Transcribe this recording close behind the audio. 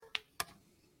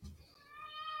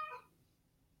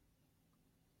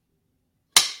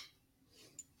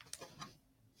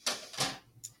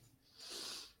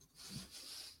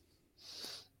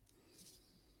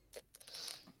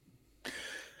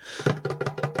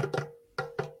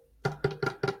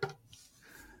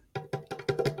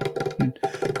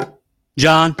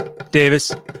John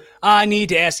Davis, I need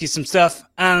to ask you some stuff,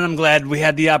 and I'm glad we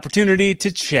had the opportunity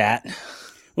to chat.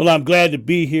 Well, I'm glad to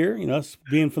be here,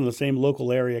 being from the same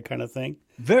local area kind of thing.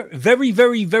 Very, very,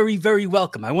 very, very, very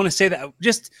welcome. I want to say that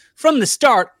just from the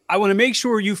start, I want to make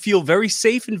sure you feel very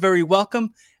safe and very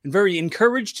welcome and very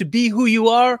encouraged to be who you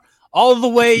are, all the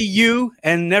way you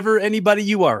and never anybody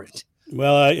you aren't.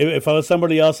 Well, if I was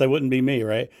somebody else, I wouldn't be me,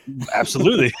 right?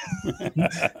 Absolutely.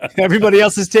 Everybody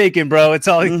else is taken, bro. It's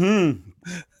all. Mm-hmm.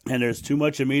 And there's too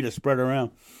much of me to spread around.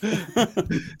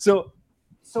 So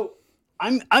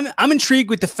I'm intrigued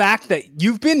with the fact that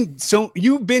you've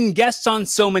been guests on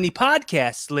so many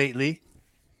podcasts lately,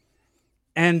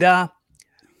 and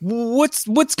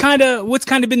what's kind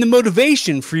of been the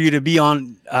motivation for you to be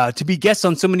on to be guests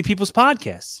on so many people's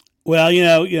podcasts? Well,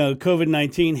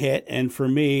 COVID-19 hit, and for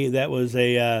me, that was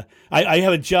I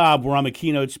have a job where I'm a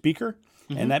keynote speaker,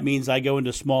 and that means I go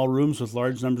into small rooms with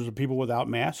large numbers of people without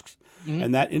masks,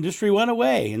 and that industry went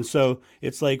away. And so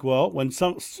it's like, well, when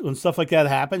stuff like that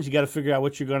happens, you got to figure out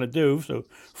what you're going to do. So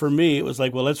for me, it was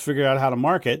like, well, let's figure out how to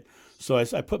market. So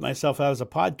I put myself out as a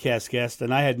podcast guest,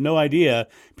 and I had no idea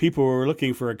people were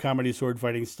looking for a comedy sword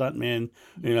fighting stuntman,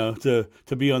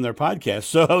 to be on their podcast.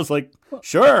 So I was like,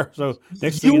 sure. So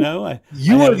next thing you know,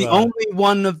 you are the only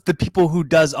one of the people who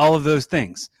does all of those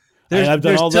things. I've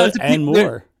done all that and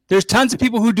more. There's tons of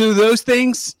people who do those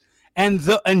things and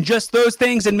just those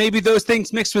things, and maybe those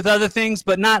things mixed with other things,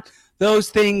 but not those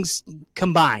things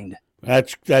combined.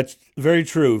 That's very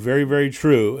true, very, very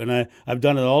true. And I've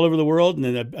done it all over the world. And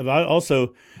then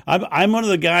I'm one of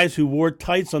the guys who wore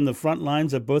tights on the front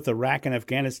lines of both Iraq and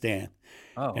Afghanistan,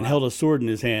 held a sword in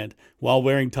his hand while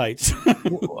wearing tights.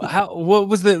 What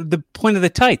was the point of the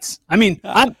tights? I mean,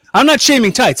 I'm not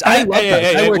shaming tights. I love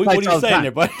tights. I wear tights all the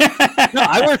time. No,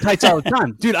 I wear tights all the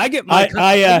time, dude. I get my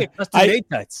custom-made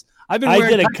tights. I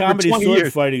did a comedy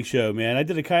sword fighting show, man. I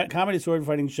did a comedy sword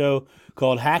fighting show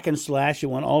called Hack and Slash. It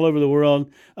went all over the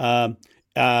world.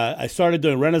 I started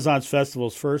doing Renaissance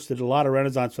festivals first. Did a lot of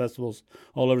Renaissance festivals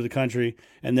all over the country,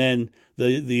 and then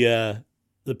the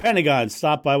Pentagon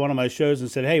stopped by one of my shows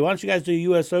and said, "Hey, why don't you guys do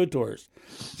USO tours?"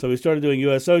 So we started doing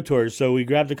USO tours. So we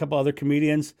grabbed a couple other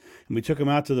comedians and we took them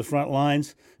out to the front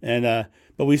lines, and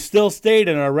but we still stayed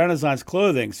in our Renaissance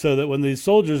clothing, so that when these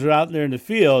soldiers are out there in the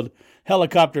field,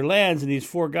 helicopter lands and these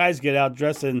four guys get out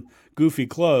dressed in goofy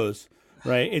clothes,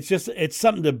 right? It's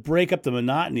something to break up the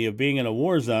monotony of being in a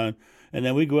war zone. And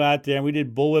then we go out there and we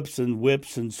did bullwhips and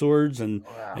whips and swords and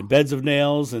beds of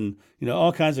nails and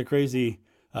all kinds of crazy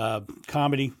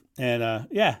comedy. And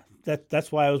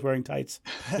that's why I was wearing tights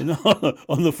on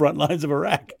the front lines of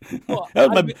Iraq. Well,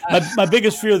 my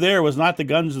biggest fear there was not the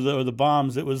guns or the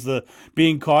bombs. It was the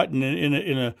being caught in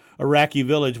a Iraqi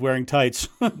village wearing tights.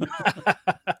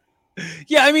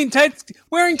 Yeah, I mean,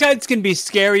 wearing tights can be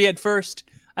scary at first.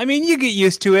 I mean, you get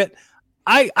used to it.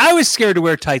 I was scared to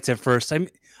wear tights at first.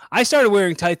 I started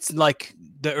wearing tights in like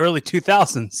the early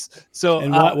 2000s. So,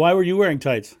 and why were you wearing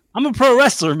tights? I'm a pro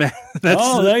wrestler, man.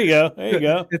 There you go. There you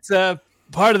go. It's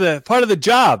part of the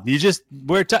job. You just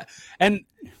wear tights, and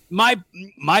my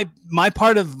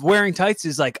part of wearing tights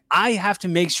is like I have to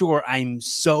make sure I'm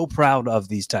so proud of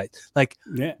these tights. Like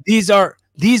these are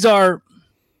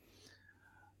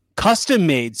custom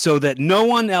made so that no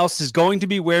one else is going to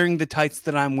be wearing the tights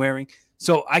that I'm wearing.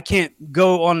 So I can't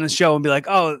go on the show and be like,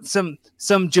 oh, some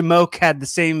jamoke had the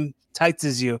same tights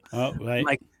as you. Oh, right. I'm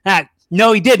like,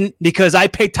 no, he didn't, because I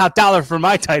paid top dollar for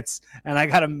my tights and I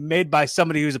got them made by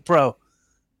somebody who's a pro.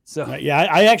 So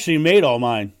I actually made all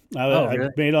mine.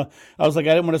 Really? I was like,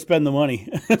 I didn't want to spend the money,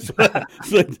 so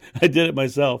I did it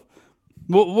myself.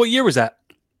 What year was that?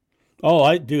 Oh,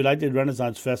 I did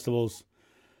Renaissance festivals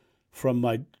from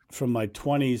my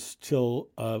 20s till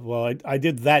I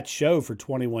did that show for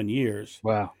 21 years.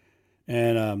 Wow.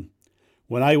 And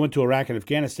when I went to Iraq and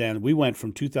Afghanistan, we went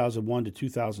from 2001 to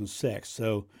 2006.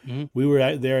 So we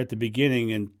were there at the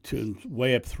beginning and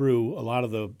way up through a lot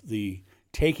of the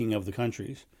taking of the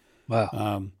countries.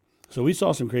 Wow. So we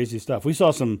saw some crazy stuff. We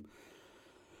saw some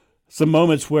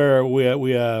moments where we had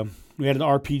an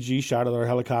RPG shot at our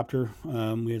helicopter.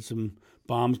 We had some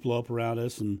bombs blow up around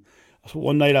us, and so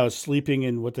one night I was sleeping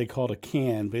in what they called a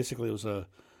can. Basically, it was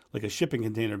like a shipping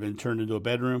container been turned into a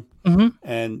bedroom,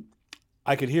 and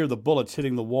I could hear the bullets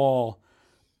hitting the wall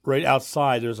right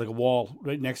outside. There's like a wall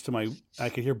right next to I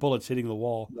could hear bullets hitting the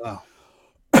wall. Wow.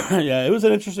 Yeah, it was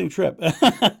an interesting trip.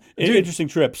 Interesting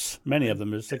trips, many of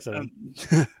them. There's 6 of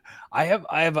them. I have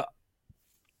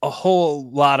a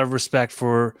whole lot of respect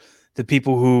for the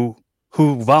people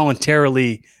who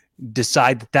voluntarily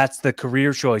decide that that's the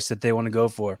career choice that they want to go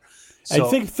for.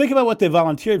 So, and think about what they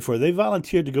volunteered for. They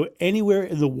volunteered to go anywhere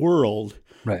in the world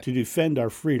Right. to defend our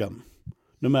freedom,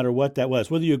 no matter what that was.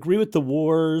 Whether you agree with the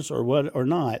wars or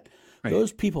not, Right.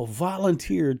 those people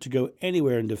volunteered to go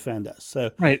anywhere and defend us. So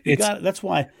Right. that's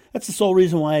the sole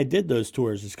reason why I did those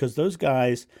tours, is because those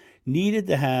guys needed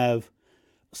to have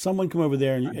someone come over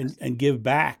there and give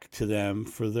back to them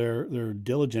for their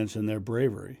diligence and their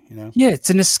bravery, you know? Yeah, it's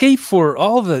an escape for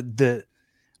all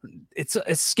it's an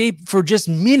escape for just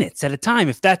minutes at a time.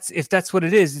 If that's what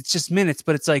it is, it's just minutes,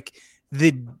 but it's like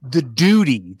the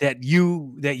duty that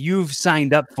you've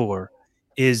signed up for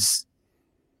is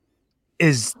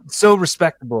so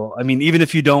respectable. I mean, even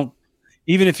if you don't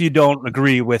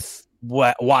agree with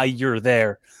why you're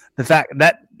there, the fact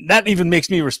that even makes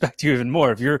me respect you even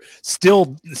more. If you're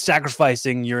still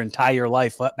sacrificing your entire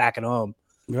life back at home.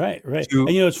 Right. And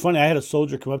it's funny. I had a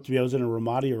soldier come up to me. I was in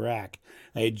Ramadi, Iraq.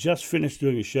 I had just finished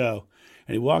doing a show,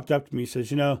 and he walked up to me and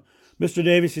says, Mr.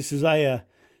 Davis, he says,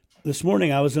 this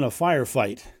morning I was in a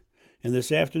firefight, and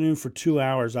this afternoon for 2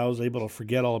 hours I was able to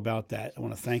forget all about that. I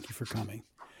want to thank you for coming.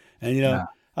 And I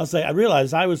was like, I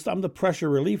realized I'm the pressure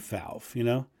relief valve.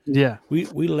 Yeah. We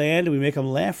land and we make them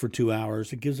laugh for 2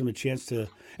 hours. It gives them a chance to.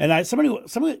 And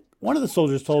one of the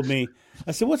soldiers told me,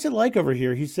 I said, "What's it like over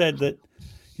here?" He said that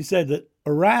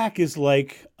Iraq is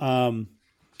like the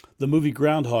movie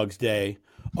Groundhog's Day.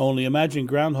 Only imagine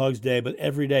Groundhog's Day, but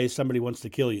every day somebody wants to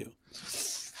kill you.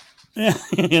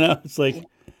 It's like.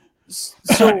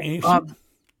 So,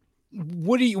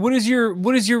 what is your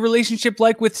relationship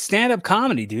like with stand-up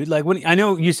comedy, dude? Like, I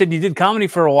know you said you did comedy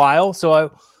for a while, so I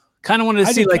kind of wanted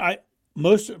to see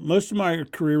most of my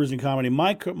career was in comedy.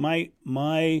 My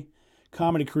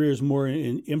comedy career is more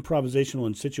in improvisational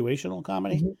and situational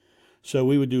comedy. Mm-hmm. So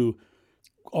we would do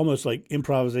almost like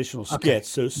improvisational skits. Okay.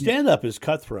 So stand-up is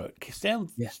cutthroat.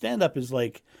 Stand-up is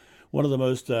like one of the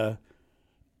most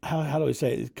how do I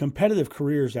say it? Competitive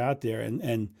careers out there,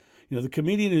 and the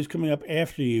comedian who's coming up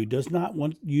after you does not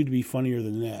want you to be funnier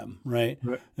than them, right?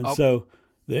 And so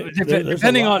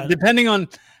depending on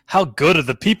how good are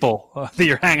the people that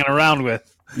you're hanging around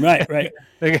with. Right.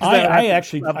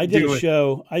 I did a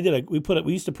show.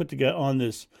 We used to put together on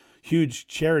this huge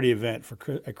charity event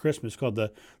at Christmas called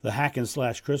the Hack and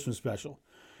Slash Christmas Special.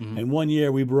 Mm-hmm. And one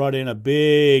year we brought in a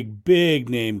big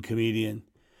name comedian,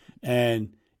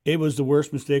 and it was the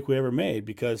worst mistake we ever made,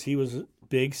 because he was a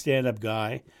big stand-up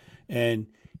guy, and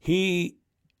he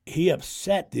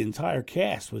upset the entire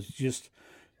cast. Was just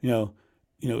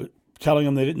telling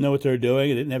them they didn't know what they were doing,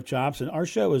 they didn't have chops. And our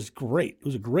show was great. It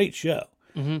was a great show.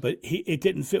 Mm-hmm. But it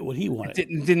didn't fit what he wanted.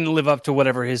 It didn't live up to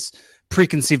whatever his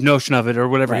preconceived notion of it, or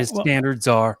whatever his standards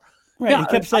are. Right. Yeah,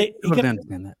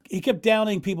 he kept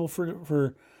downing people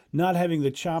for not having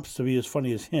the chops to be as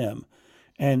funny as him.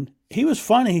 And he was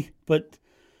funny, but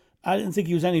I didn't think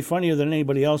he was any funnier than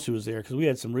anybody else who was there, because we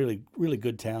had some really, really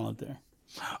good talent there.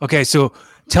 Okay, so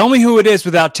tell me who it is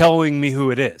without telling me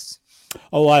who it is.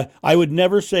 Oh, I would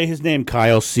never say his name,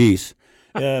 Kyle Cease,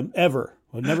 ever.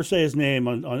 I would never say his name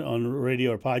on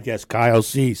radio or podcast, Kyle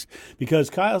Cease, because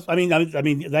I mean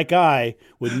that guy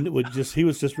he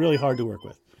was just really hard to work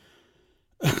with.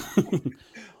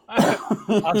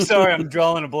 I'm sorry, I'm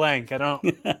drawing a blank. I don't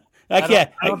think I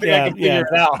can figure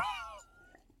it out.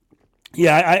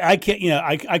 Yeah, I can't.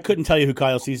 I couldn't tell you who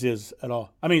Kyle Cease is at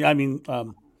all. I mean,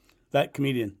 that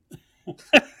comedian.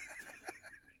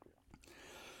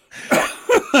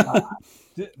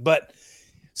 But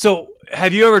so,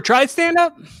 have you ever tried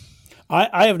stand-up?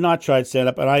 I have not tried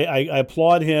stand-up, and I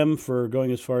applaud him for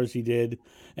going as far as he did,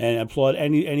 and I applaud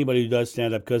anybody who does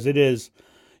stand-up, because it is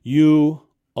you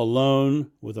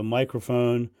alone with a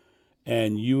microphone,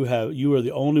 and you are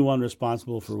the only one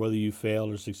responsible for whether you fail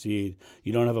or succeed.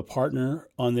 You don't have a partner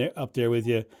up there with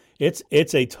you. It's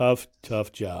a tough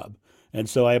job, and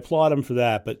so I applaud him for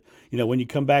that. But when you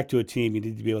come back to a team, you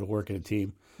need to be able to work in a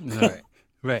team.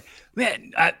 Right.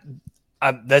 Man,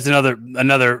 that's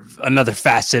another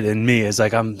facet in me, is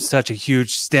like I'm such a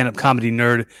huge stand-up comedy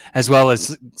nerd, as well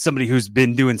as somebody who's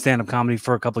been doing stand-up comedy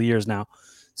for a couple of years now.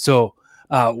 So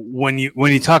when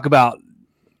you talk about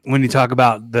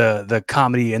the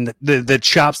comedy and the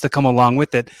chops that come along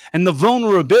with it, and the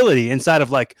vulnerability inside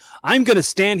of, like, I'm going to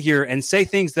stand here and say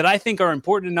things that I think are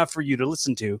important enough for you to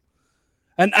listen to.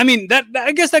 And I mean, that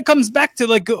I guess that comes back to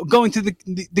like going to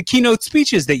the keynote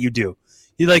speeches that you do.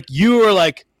 You are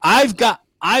like, I've got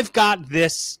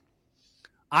this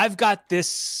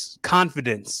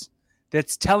confidence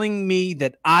that's telling me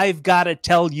that I've got to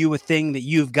tell you a thing that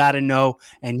you've got to know,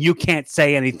 and you can't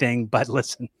say anything but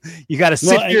listen. You got to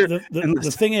sit here.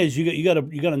 The thing is, you got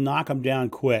to knock them down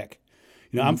quick.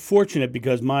 Mm-hmm. I'm fortunate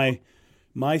because my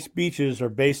speeches are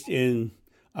based in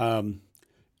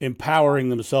empowering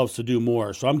themselves to do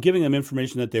more. So I'm giving them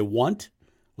information that they want,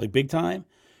 like big time,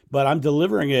 but I'm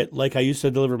delivering it like I used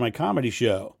to deliver my comedy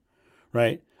show,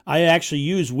 right? I actually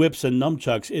use whips and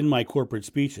nunchucks in my corporate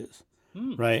speeches,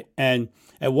 right? And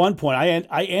at one point,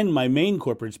 I end my main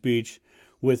corporate speech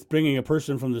with bringing a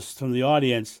person from the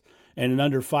audience and in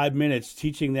under 5 minutes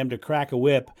teaching them to crack a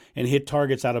whip and hit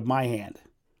targets out of my hand.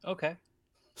 Okay.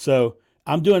 So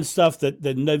I'm doing stuff that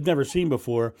they've never seen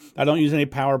before. I don't use any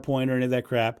PowerPoint or any of that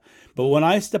crap. But when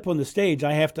I step on the stage,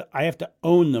 I have to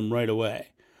own them right away.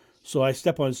 So I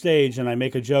step on stage and I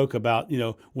make a joke about,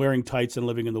 wearing tights and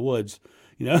living in the woods.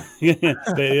 I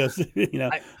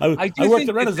worked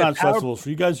at Renaissance festivals. For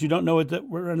you guys who don't know what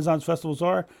Renaissance festivals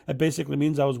are, that basically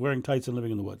means I was wearing tights and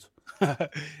living in the woods.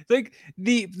 Like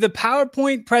the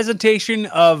PowerPoint presentation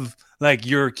of like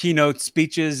your keynote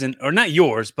speeches or not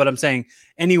yours, but I'm saying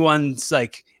anyone's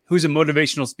like who's a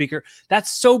motivational speaker.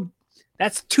 That's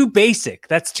too basic.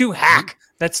 That's too hack.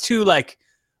 That's too like.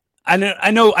 I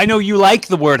know you like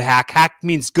the word hack. Hack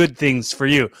means good things for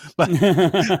you, but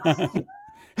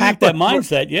hack that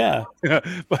mindset, yeah.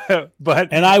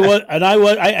 but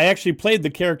I actually played the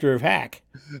character of Hack,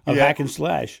 Hack and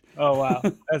Slash. Oh wow,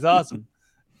 that's awesome.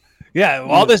 Yeah,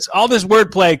 all this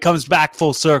wordplay comes back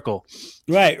full circle.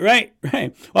 Right.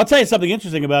 Well, I'll tell you something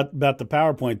interesting about the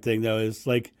PowerPoint thing though is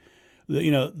like,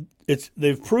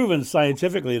 they've proven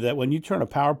scientifically that when you turn a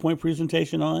PowerPoint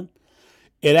presentation on,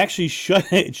 it actually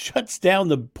shuts down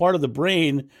the part of the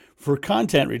brain for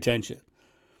content retention.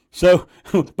 So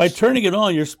by turning it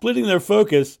on, you're splitting their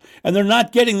focus, and they're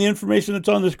not getting the information that's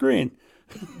on the screen.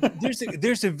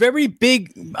 There's a very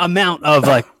big amount of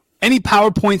like any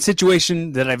PowerPoint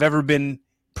situation that I've ever been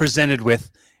presented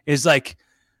with is like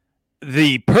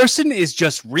the person is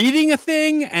just reading a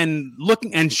thing and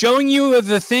looking and showing you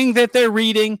the thing that they're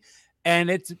reading,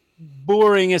 and it's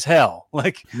boring as hell.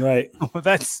 Like, right.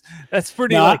 That's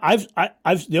pretty. Now, I've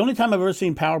the only time I've ever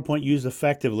seen PowerPoint used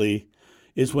effectively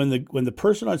is when the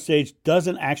person on stage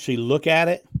doesn't actually look at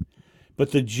it,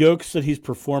 but the jokes that he's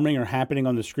performing are happening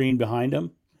on the screen behind him.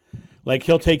 Like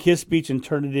he'll take his speech and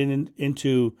turn it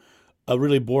into a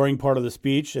really boring part of the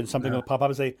speech, and something will pop up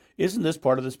and say, "Isn't this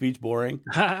part of the speech boring?"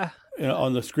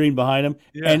 On the screen behind him,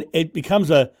 and it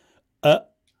becomes a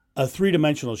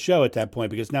 3-dimensional show at that point,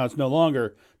 because now it's no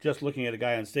longer just looking at a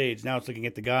guy on stage. Now it's looking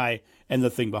at the guy and the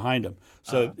thing behind him.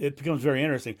 So it becomes very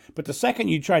interesting. But the second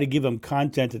you try to give them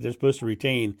content that they're supposed to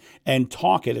retain and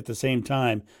talk it at the same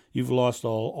time, you've lost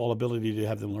all ability to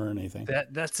have them learn anything.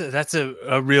 That's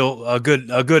a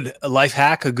good life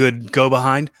hack, a good go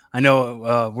behind. I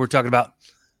know we're talking about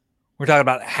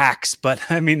hacks, but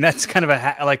I mean that's kind of a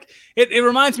hack. Like it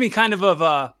reminds me kind of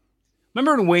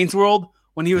remember in Wayne's World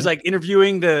when he was like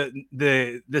interviewing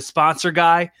the sponsor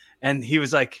guy, and he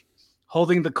was like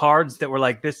holding the cards that were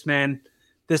like this man,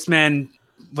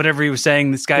 whatever he was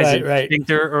saying, this guy's a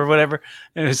painter or whatever,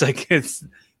 and it was like it's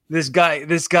this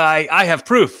guy. I have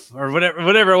proof or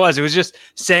whatever it was. It was just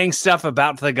saying stuff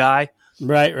about the guy.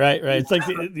 Right. It's like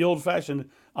the old fashioned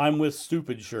 "I'm with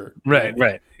stupid" shirt.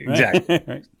 Right. Exactly.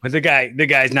 Right. But the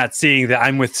guy's not seeing the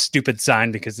 "I'm with stupid"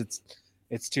 sign because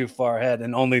it's too far ahead,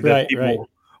 and only the people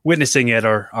witnessing it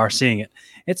are seeing it.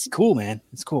 It's cool, man.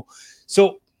 It's cool.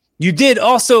 So you did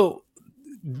also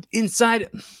inside.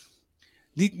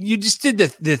 You just did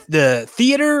the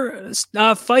theater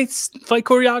fight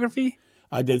choreography.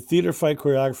 I did theater fight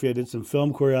choreography. I did some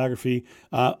film choreography.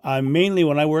 I'm mainly,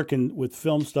 when I work with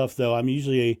film stuff, though, I'm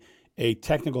usually a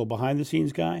technical behind the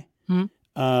scenes guy.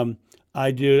 Mm-hmm.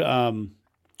 I do. I'm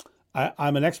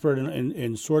an expert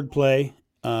in sword play,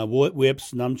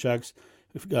 whips, nunchucks,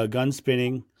 gun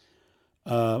spinning.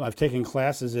 I've taken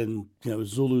classes in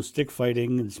Zulu stick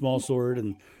fighting and small sword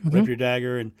and rip your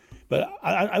dagger, but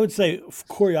I would say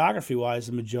choreography wise,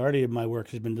 the majority of my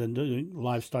work has been done doing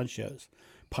live stunt shows,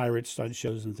 pirate stunt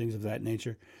shows, and things of that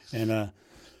nature. And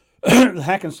the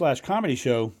Hack and Slash comedy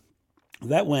show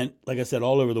that went, like I said,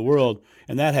 all over the world,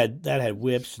 and that had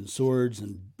whips and swords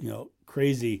and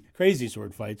crazy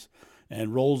sword fights,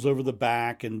 and rolls over the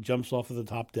back and jumps off of the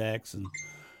top decks. And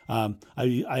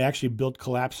I actually built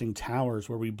collapsing towers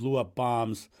where we blew up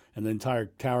bombs and the entire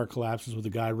tower collapses with a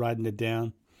guy riding it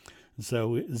down. And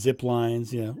so zip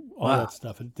lines, all that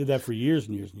stuff. I did that for years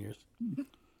and years and years.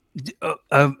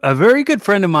 A very good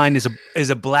friend of mine is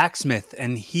a blacksmith,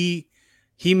 and he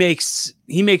makes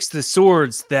the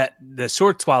swords that the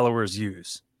sword swallowers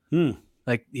use.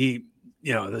 Like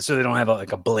so they don't have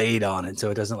a blade on it,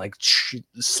 so it doesn't like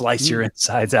slice your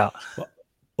insides out.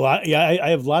 Well, I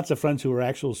have lots of friends who are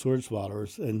actual sword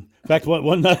swallowers. And in fact,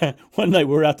 one night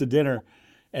we were out to dinner,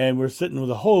 and we're sitting with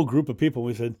a whole group of people.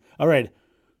 We said, "All right,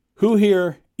 who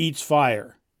here eats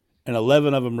fire?" And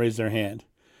 11 of them raised their hand.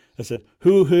 I said,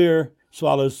 "Who here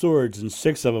swallow swords, and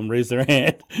 6 of them raised their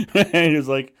hand. And he was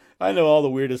like, I know all the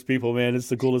weirdest people, man. It's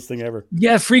the coolest thing ever.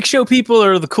 Yeah, freak show people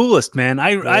are the coolest, man.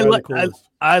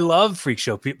 I love freak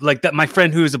show people like that. My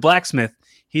friend who is a blacksmith,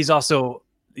 he also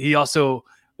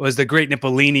was the great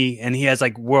Nippolini, and he has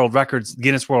like world records,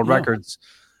 Guinness World Records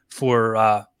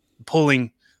for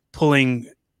pulling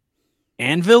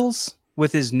anvils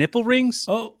with his nipple rings.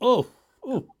 Oh.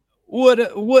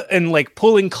 What and like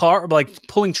pulling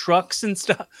trucks and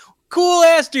stuff. Cool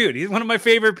ass dude. He's one of my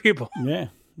favorite people. Yeah.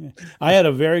 I had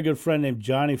a very good friend named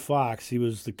Johnny Fox. He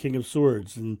was the king of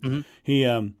swords, and he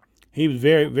was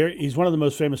very he's one of the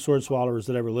most famous sword swallowers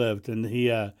that ever lived, and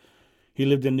he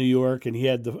lived in New York, and he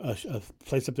had a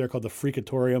place up there called the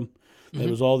Freakatorium. It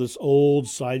was all this old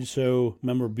sideshow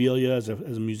memorabilia as a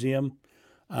museum.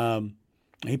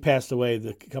 He passed away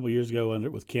a couple of years ago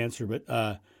with cancer,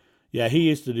 but yeah, he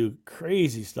used to do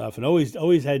crazy stuff, and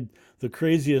always had the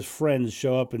craziest friends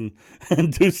show up and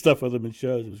do stuff with him in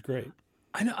shows. It was great.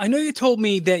 I know you told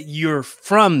me that you're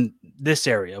from this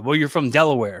area. Well, you're from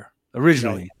Delaware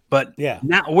originally, Right. But Yeah.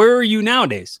 now where are you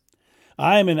nowadays?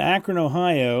 I'm in Akron,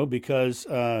 Ohio, because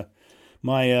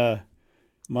my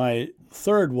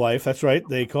third wife, that's right,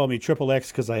 they call me Triple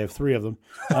X because I have 3 of them.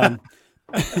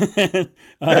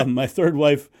 My third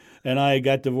wife and I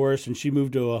got divorced, and she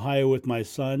moved to Ohio with my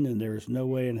son, and there's no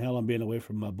way in hell I'm being away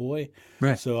from my boy.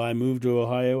 Right. So I moved to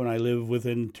Ohio, and I live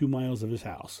within 2 miles of his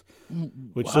house,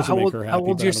 which doesn't make her happy. How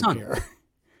old's your son? Care.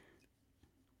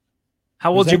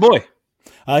 How old's your boy?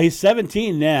 He's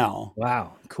 17 now.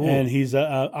 Wow, cool. And he's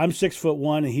I'm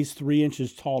 6'1", and he's 3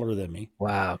 inches taller than me.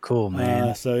 Wow, cool,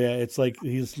 man. So yeah, it's like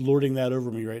he's lording that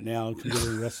over me right now. He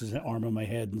rests his arm on my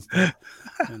head and stuff.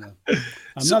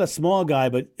 I'm not a small guy,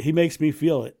 but he makes me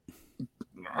feel it.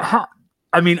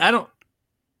 I mean, I don't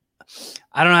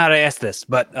know how to ask this,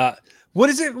 but what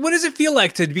does it feel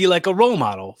like to be like a role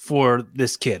model for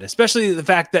this kid? Especially the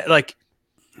fact that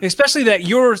that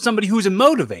you're somebody who's a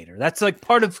motivator. That's like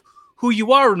part of who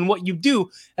you are and what you do.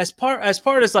 As part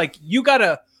as like you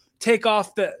gotta take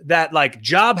off that like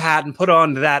job hat and put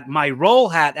on that my role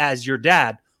hat as your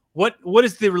dad. What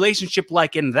is the relationship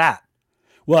like in that?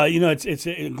 Well, it's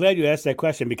I'm glad you asked that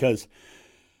question, because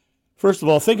first of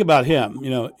all, think about him.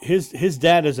 His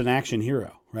dad is an action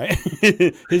hero, right?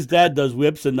 His dad does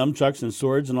whips and nunchucks and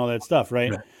swords and all that stuff,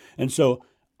 right? And so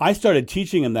I started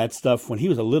teaching him that stuff when he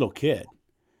was a little kid.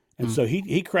 And so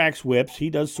he cracks whips, he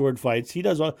does sword fights, he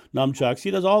does nunchucks,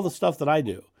 he does all the stuff that I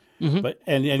do. But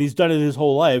and he's done it his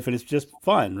whole life, and it's just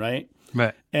fun, right?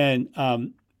 Right. And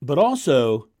but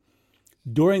also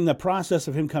during the process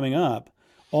of him coming up,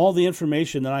 all the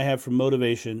information that I have from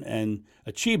motivation and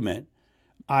achievement,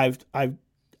 I've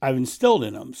instilled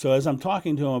in him. So as I'm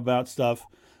talking to him about stuff,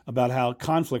 about how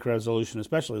conflict resolution,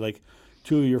 especially like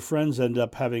 2 of your friends end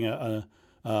up having an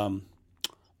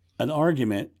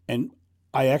argument, and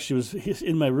I actually was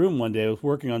in my room one day. I was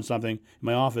working on something in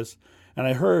my office, and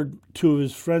I heard 2 of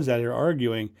his friends out here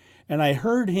arguing, and I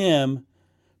heard him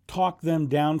talk them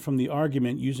down from the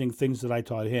argument using things that I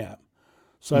taught him.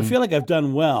 So I feel like I've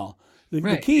done well.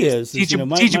 The key is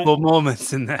teachable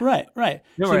moments in that. Right.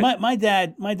 You're right. My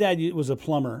dad was a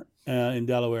plumber in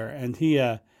Delaware, and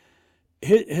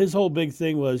his whole big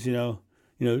thing was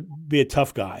be a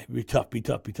tough guy, be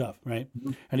tough, right?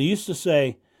 And he used to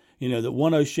say, that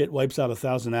 1 shit wipes out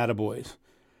 1,000 attaboys.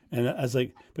 And I was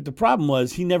like, but the problem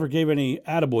was he never gave any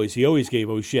attaboys. He always gave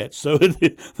shits. So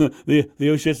the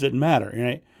shits didn't matter,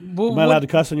 right? Well, am I allowed to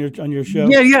cuss on your show?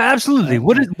 Yeah, absolutely.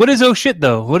 What is shit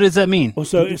though? What does that mean? Well,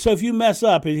 so if you mess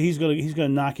up, he's gonna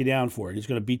knock you down for it. He's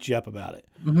gonna beat you up about it.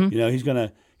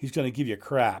 He's gonna give you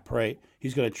crap, right?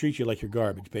 He's gonna treat you like you're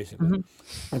garbage, basically.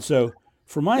 And so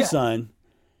for my son,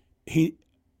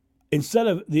 instead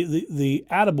of the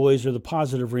attaboys are the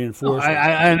positive reinforcement.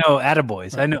 I know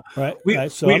attaboys. I know. Right.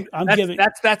 So I'm giving.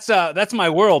 That's my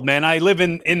world, man. I live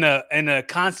in a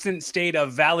constant state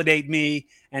of validate me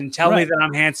and tell me that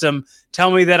I'm handsome.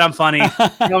 Tell me that I'm funny.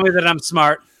 Tell me that I'm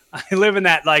smart. I live in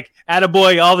that like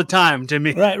attaboy all the time to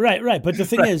me. Right. But the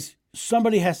thing is,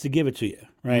 somebody has to give it to you,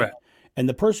 right? And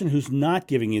the person who's not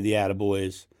giving you the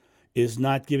attaboys is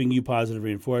not giving you positive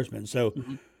reinforcement. So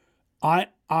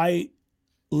I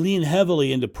lean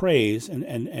heavily into praise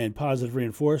and positive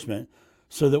reinforcement,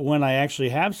 so that when I actually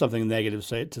have something negative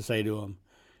to say to him,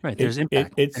 there's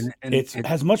impact. It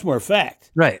has much more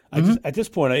effect. Right. At this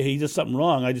point, he does something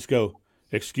wrong. I just go,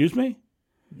 "Excuse me,"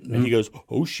 and he goes,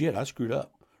 "Oh shit, I screwed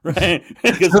up." Right.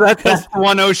 So that's the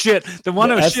 1 shit. The 1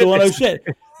 that's shit. The 1 shit.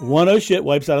 1 shit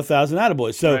wipes out 1,000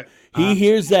 attaboys. So he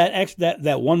hears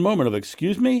that one moment of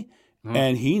 "excuse me,"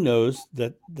 and he knows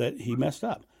that he messed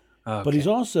up. Okay. But he's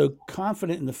also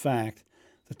confident in the fact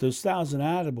that those 1,000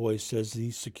 attaboys says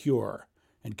he's secure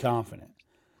and confident.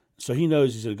 So he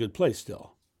knows he's in a good place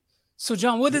still. So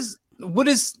John, what is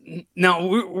now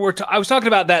I was talking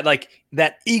about that, like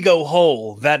that ego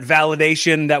hole, that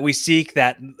validation that we seek,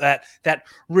 that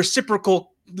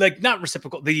reciprocal, like not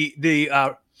reciprocal,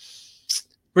 the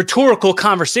rhetorical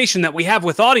conversation that we have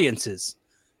with audiences,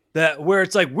 that where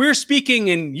it's like we're speaking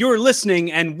and you're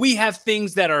listening and we have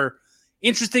things that are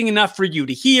interesting enough for you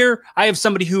to hear. I'm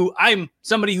somebody who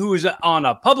is on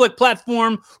a public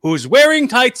platform who's wearing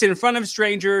tights in front of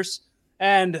strangers.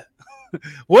 And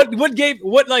what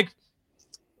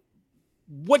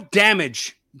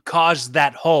damage caused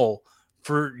that hole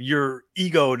for your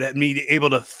ego to be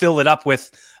able to fill it up with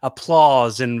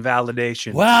applause and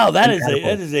validation? Wow, that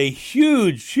is a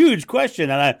huge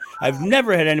question, and I've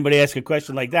never had anybody ask a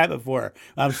question like that before.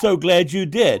 I'm so glad you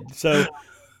did. So,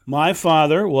 my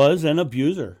father was an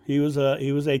abuser. He was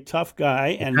a tough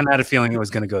guy, and I had a feeling it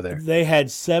was going to go there. They had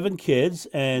 7 kids,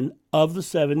 and of the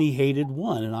 7, he hated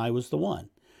one, and I was the one.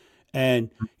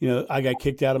 And I got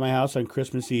kicked out of my house on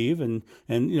Christmas Eve, and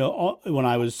when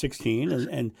I was 16,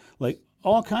 and like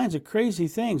all kinds of crazy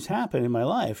things happened in my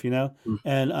life,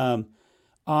 and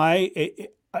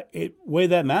way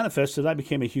that manifested, I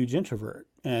became a huge introvert,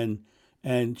 and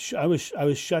I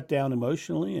was shut down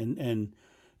emotionally and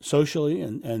socially,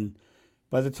 and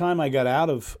by the time I got out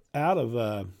of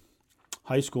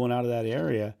high school and out of that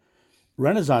area,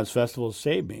 Renaissance festivals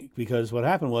saved me, because what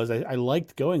happened was I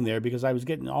liked going there because I was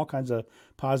getting all kinds of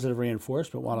positive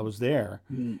reinforcement while I was there.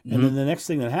 Mm-hmm. And then the next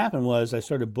thing that happened was I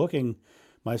started booking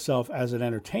myself as an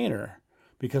entertainer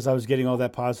because I was getting all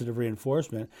that positive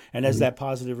reinforcement. And as that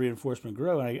positive reinforcement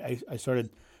grew, I started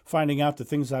finding out the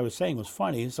things I was saying was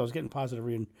funny. So I was getting positive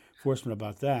reinforcement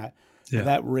about that. Yeah. And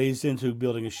that raised into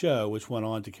building a show, which went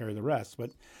on to carry the rest.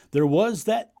 But there was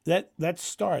that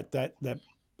start, that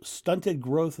stunted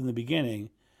growth in the beginning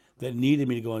that needed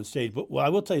me to go on stage. But I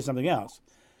will tell you something else.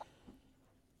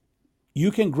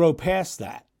 You can grow past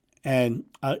that. And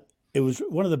it was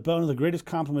one of the greatest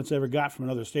compliments I ever got from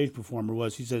another stage performer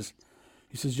was he says,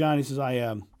 John, he says,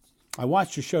 I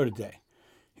watched your show today.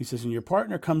 He says, and your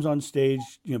partner comes on stage,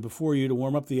 before you to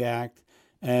warm up the act,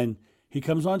 and he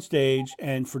comes on stage,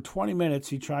 and for 20 minutes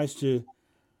he tries to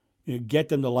get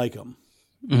them to like him.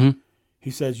 Mm-hmm.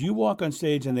 He says, you walk on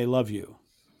stage and they love you.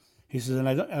 He says, and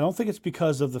I don't think it's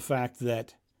because of the fact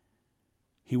that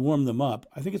he warmed them up.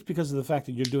 I think it's because of the fact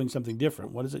that you're doing something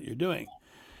different. What is it you're doing?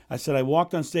 I said, I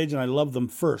walked on stage and I loved them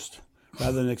first,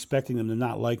 rather than expecting them to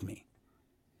not like me.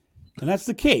 And that's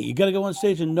the key. You got to go on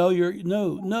stage and know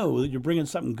that you're bringing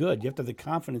something good. You have to have the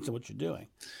confidence in what you're doing.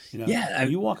 Yeah,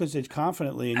 you walk on stage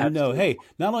confidently, and absolutely. Hey,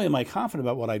 not only am I confident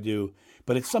about what I do,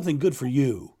 but it's something good for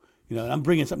you. And I'm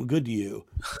bringing something good to you.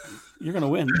 You're going to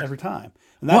win every time.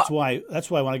 And that's why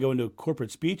when I go into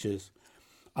corporate speeches,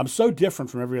 I'm so different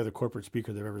from every other corporate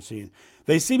speaker they've ever seen.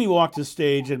 They see me walk the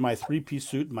stage in my 3-piece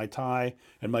suit and my tie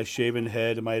and my shaven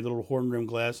head and my little horn-rimmed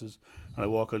glasses. And I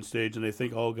walk on stage and they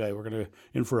think, oh, okay, we're going to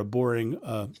in for a boring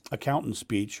accountant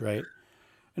speech, right?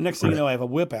 And next thing you know, I have a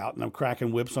whip out and I'm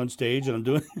cracking whips on stage and I'm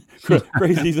doing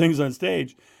crazy things on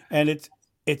stage. And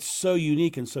it's so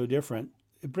unique and so different.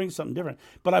 It brings something different.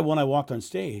 But when I walked on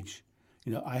stage,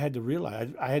 I had to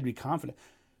realize, I had to be confident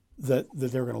that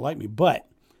they were going to like me. But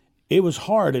it was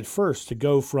hard at first to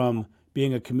go from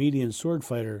being a comedian sword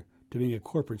fighter to being a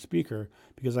corporate speaker,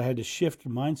 because I had to shift the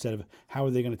mindset of how are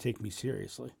they going to take me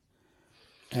seriously.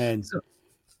 And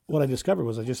what I discovered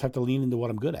was I just have to lean into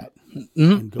what I'm good at.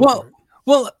 And go for it.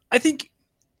 Well, I think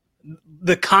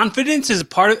the confidence is a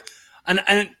part of,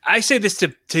 and I say this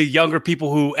to younger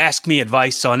people who ask me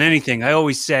advice on anything. I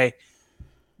always say,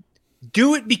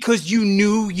 do it because you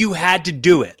knew you had to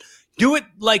do it. Do it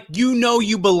like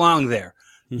you belong there.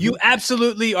 Mm-hmm. You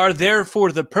absolutely are there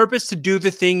for the purpose to do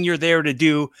the thing you're there to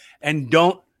do, and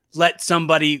don't let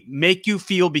somebody make you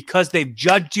feel because they've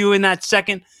judged you in that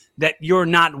second that you're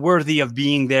not worthy of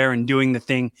being there and doing the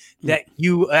thing that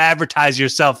you advertise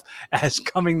yourself as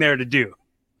coming there to do.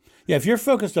 Yeah, if you're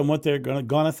focused on what they're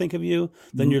gonna think of you,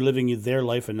 then you're living their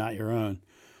life and not your own.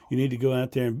 You need to go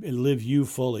out there and live you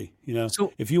fully.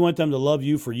 So, if you want them to love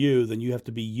you for you, then you have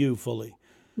to be you fully.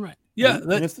 Right. Yeah,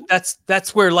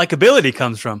 that's where likability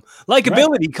comes from.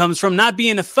 Likability comes from not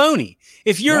being a phony.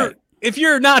 If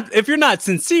you're not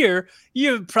sincere,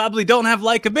 you probably don't have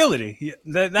likability.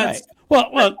 That's right.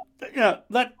 Well, yeah,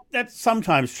 that's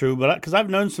sometimes true, but because I've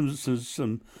known some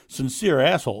sincere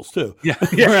assholes too.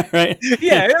 Yeah, right.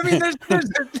 Yeah, I mean,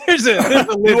 there's a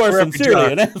you are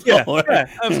sincerely an asshole. Yeah,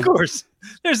 of course.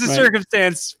 There's a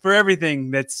circumstance for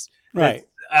everything that's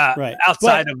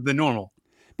outside of the normal.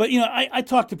 But I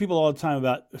talk to people all the time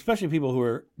about, especially people who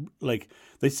are like,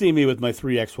 they see me with my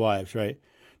 3 ex-wives, right?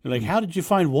 They're like, how did you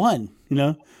find one?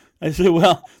 I say,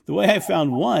 well, the way I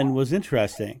found one was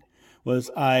interesting.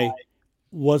 I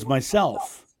was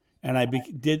myself, and I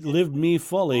lived me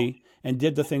fully, and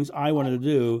did the things I wanted to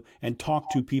do, and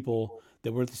talked to people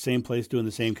that were at the same place doing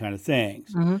the same kind of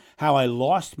things. Mm-hmm. How I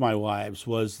lost my wives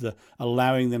was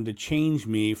allowing them to change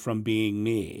me from being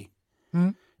me. Mm-hmm.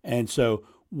 And so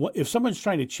if someone's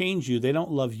trying to change you, they don't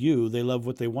love you. They love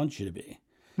what they want you to be,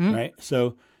 right?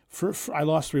 So I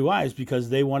lost 3 wives because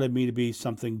they wanted me to be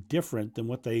something different than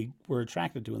what they were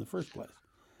attracted to in the first place.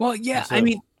 Well, yeah. So, I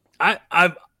mean,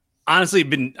 I've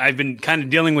honestly I've been kind of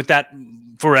dealing with that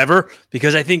forever,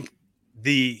 because I think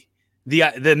the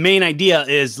main idea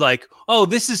is like, oh,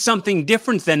 this is something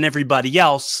different than everybody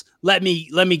else. Let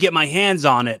me get my hands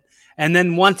on it. And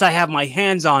then once I have my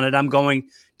hands on it, I'm going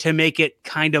to make it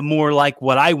kind of more like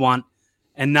what I want,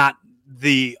 and not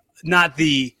the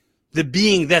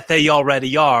being that they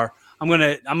already are. I'm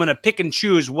gonna pick and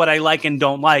choose what I like and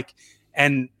don't like,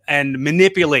 and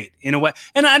manipulate in a way.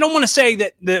 And I don't want to say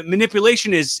that the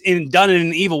manipulation is done in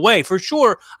an evil way. For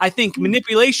sure, I think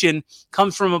manipulation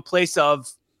comes from a place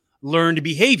of learned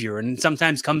behavior, and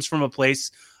sometimes comes from a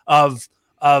place of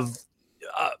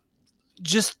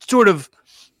just sort of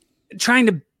trying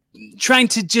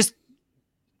to just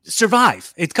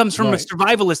survive. It comes from a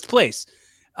survivalist place.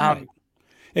 Right.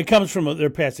 It comes from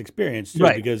their past experience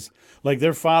too, because like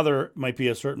their father might be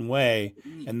a certain way,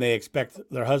 and they expect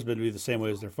their husband to be the same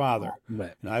way as their father.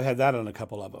 Right. And I've had that on a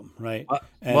couple of them. Right.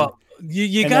 Well,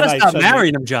 you got to stop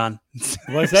marrying them, John.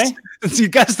 What I say? You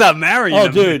got to stop marrying them.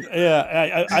 Oh, dude.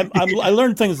 Yeah. I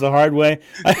learned things the hard way.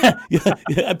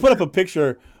 I put up a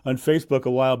picture on Facebook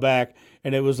a while back,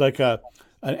 and it was like an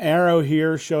arrow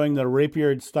here showing the rapier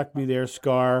had stuck me there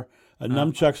scar, a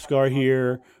nunchuck scar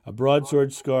here, a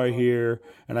broadsword scar here,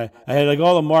 and I had like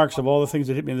all the marks of all the things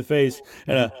that hit me in the face.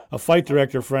 And a fight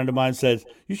director friend of mine says,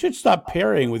 "You should stop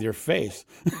parrying with your face."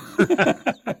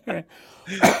 The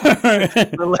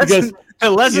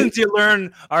lessons you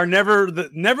learn are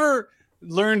never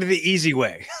learned the easy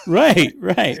way. Right.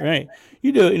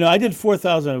 You do. I did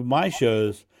 4,000 of my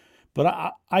shows,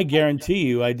 but I guarantee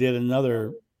you, I did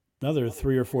another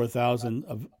 3,000 or 4,000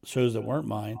 of shows that weren't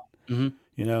mine. Mm-hmm.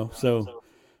 So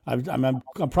I'm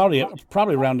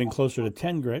probably rounding closer to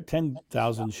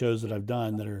 10,000 shows that I've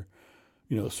done that are,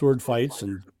 sword fights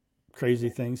and crazy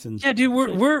things. And yeah, dude,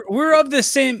 we're of the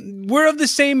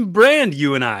same brand,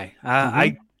 you and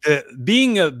I.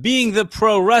 Being the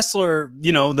pro wrestler,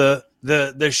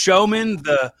 the showman,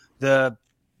 the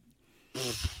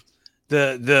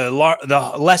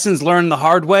lessons learned the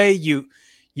hard way. You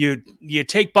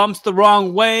take bumps the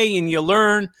wrong way, and you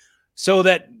learn, so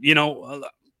that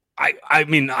I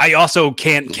mean, I also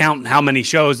can't count how many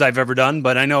shows I've ever done,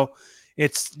 but I know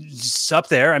it's just up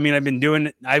there. I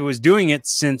mean, I was doing it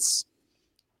since,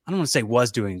 I don't want to say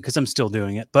was doing it, because I'm still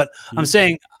doing it, but I'm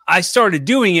saying I started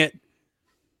doing it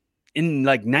in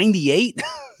like 98.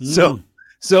 So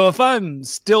if I'm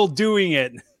still doing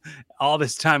it all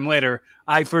this time later,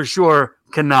 I for sure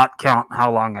cannot count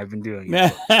how long I've been doing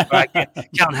it. I can't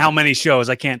count how many shows.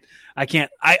 I went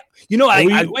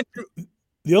through.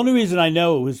 The only reason I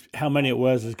know it was how many it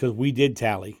was is because we did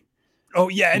tally. Oh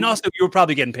yeah, and also you were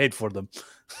probably getting paid for them.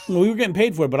 Well, we were getting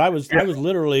paid for it, but I was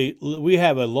literally. We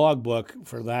have a logbook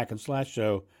for the Hack and Slash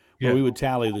show where we would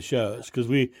tally the shows, because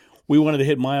we wanted to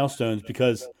hit milestones,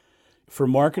 because for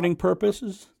marketing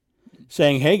purposes,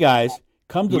 saying, "Hey guys,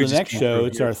 come to the next show.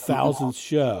 It's our 1,000th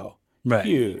show." Right.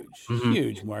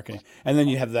 Huge marketing, and then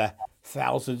you have the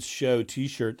 1,000th show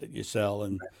T-shirt that you sell,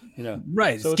 and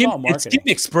right. So it's all marketing. It's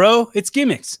gimmicks, bro. It's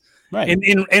gimmicks. Right.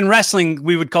 In wrestling,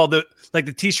 we would call the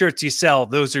T-shirts you sell.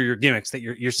 Those are your gimmicks, that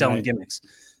you're selling gimmicks.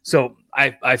 So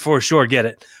I for sure get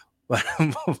it,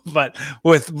 but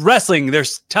with wrestling,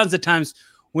 there's tons of times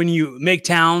when you make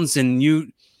towns and you're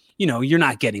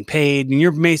not getting paid, and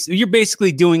you're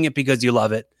basically doing it because you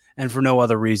love it and for no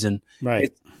other reason.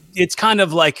 Right. It's kind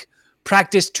of like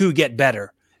practice to get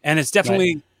better, and it's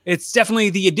definitely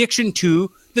the addiction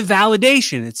to the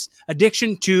validation. It's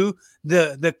addiction to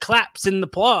the claps and the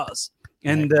applause.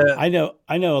 And I know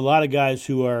a lot of guys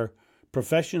who are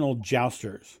professional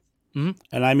jousters, and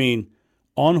I mean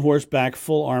on horseback,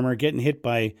 full armor, getting hit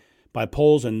by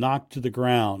poles and knocked to the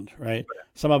ground. Right.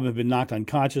 Some of them have been knocked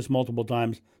unconscious multiple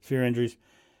times, severe injuries.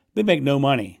 They make no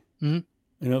money.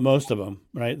 Most of them,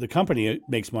 right? The company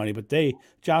makes money, but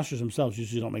jousters themselves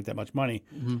usually don't make that much money.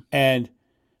 And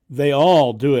they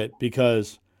all do it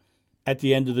because at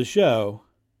the end of the show,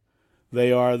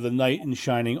 They are the knight in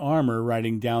shining armor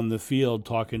riding down the field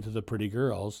talking to the pretty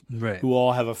girls Right. who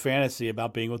all have a fantasy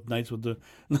about being with the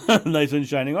knights in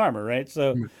shining armor, right?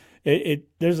 So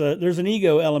there's an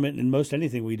ego element in most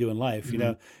anything we do in life. You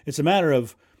know, it's a matter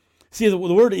of the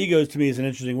word ego to me is an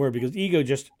interesting word because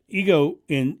ego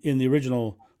in the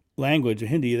original language of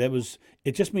Hindi,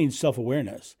 it just means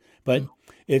self-awareness. But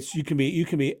you can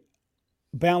be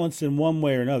balanced in one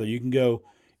way or another. You can go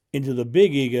into the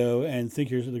big ego and think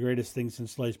you're the greatest thing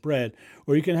since sliced bread,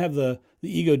 or you can have the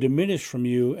ego diminish from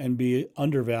you and be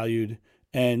undervalued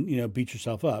and beat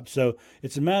yourself up. So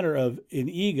it's a matter of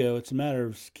it's a matter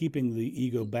of keeping the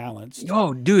ego balanced.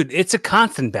 Oh, dude, it's a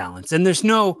constant balance, and there's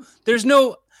no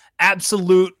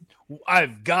absolute.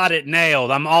 I've got it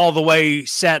nailed. I'm all the way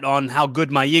set on how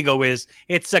good my ego is.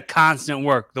 It's a constant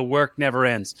work. The work never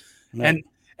ends. Right.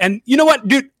 And you know what,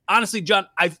 dude? Honestly, John,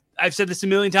 I've said this a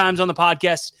million times on the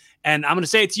podcast, and I'm going to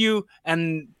say it to you.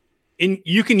 And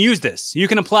you can use this. You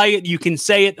can apply it. You can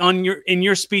say it in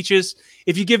your speeches.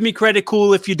 If you give me credit,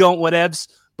 cool. If you don't, whatevs.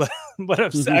 But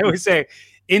I always say,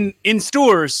 in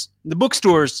stores, the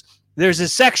bookstores, there's a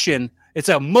section. It's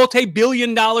a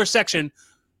multi-billion-dollar section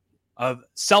of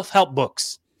self-help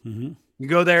books. Mm-hmm. You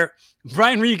go there.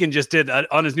 Brian Regan just did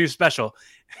on his new special.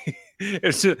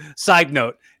 It's a side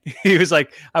note. He was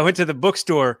like, I went to the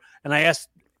bookstore and I asked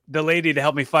the lady to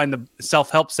help me find the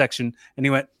self-help section. And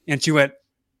she went,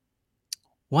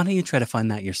 why don't you try to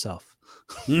find that yourself?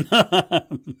 Oh,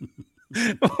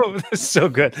 that's so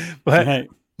good. But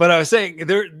I was saying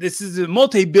this is a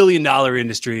multi-billion-dollar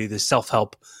industry, the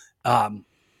self-help.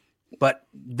 But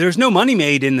there's no money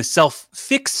made in the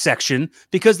self-fix section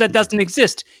because that doesn't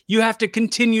exist. You have to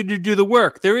continue to do the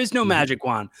work. There is no magic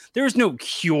wand. There is no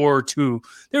cure to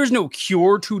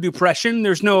depression.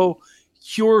 There's no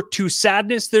cure to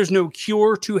sadness. There's no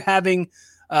cure to having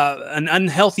an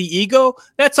unhealthy ego.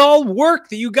 That's all work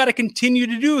that you got to continue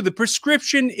to do. The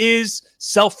prescription is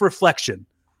self-reflection.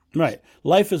 Right.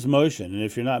 Life is motion, and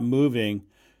if you're not moving,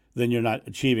 then you're not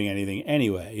achieving anything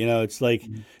anyway. It's like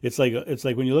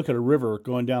when you look at a river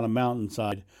going down a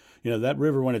mountainside, that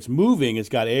river, when it's moving, it's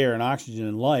got air and oxygen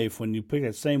and life. When you pick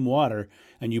that same water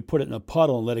and you put it in a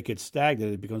puddle and let it get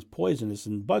stagnant, it becomes poisonous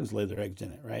and bugs lay their eggs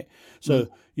in it, right? So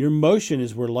your motion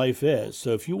is where life is.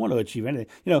 So if you want to achieve anything,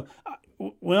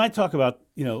 when I talk about,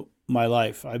 my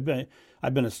life, I've been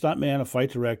a stuntman, a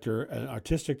fight director, an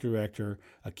artistic director,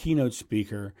 a keynote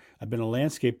speaker. I've been a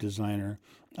landscape designer.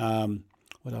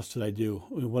 What else did I do?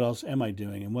 What else am I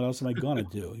doing? And what else am I going to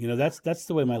do? That's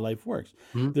the way my life works.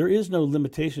 Mm-hmm. There is no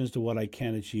limitations to what I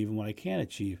can achieve and what I can't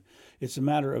achieve. It's a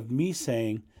matter of me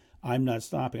saying, I'm not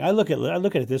stopping. I look at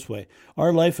it this way.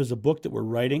 Our life is a book that we're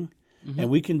writing, and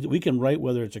we can write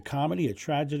whether it's a comedy, a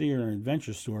tragedy, or an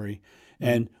adventure story,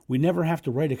 and we never have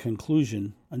to write a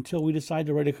conclusion until we decide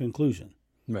to write a conclusion.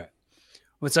 Right.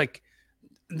 Well, it's like,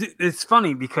 it's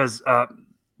funny because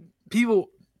people...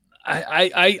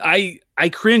 I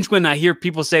cringe when I hear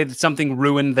people say that something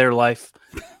ruined their life,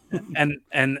 and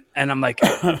I'm like,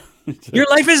 your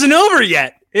life isn't over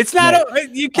yet. It's not.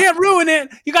 You can't ruin it.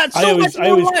 You got so much more life.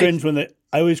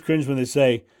 I always cringe when they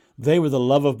say they were the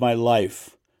love of my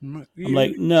life. I'm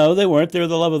like, no, they weren't. They were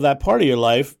the love of that part of your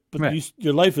life, but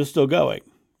your life is still going,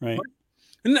 right?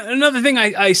 Another thing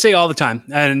I say all the time,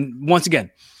 and once again,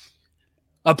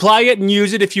 apply it and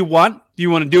use it if you want. If you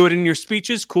want to do it in your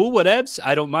speeches, cool, whatevs.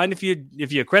 I don't mind if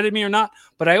you credit me or not.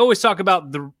 But I always talk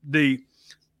about the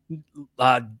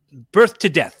birth to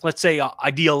death. Let's say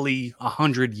ideally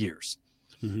 100 years.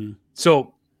 Mm-hmm.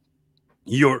 So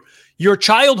your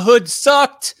childhood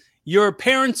sucked. Your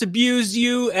parents abused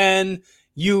you, and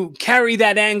you carry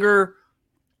that anger.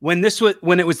 When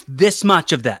it was this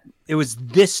much of that, it was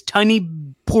this tiny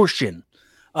portion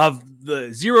of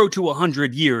the 0 to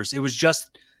 100 years. It was just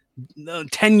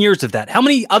 10 years of that. How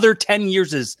many other 10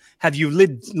 years have you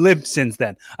lived since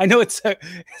then? I know it's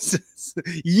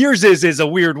years is a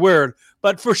weird word,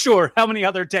 but for sure, how many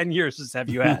other 10 years have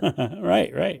you had?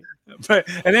 Right. But,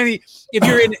 and then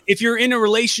if you're in a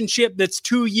relationship that's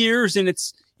 2 years and it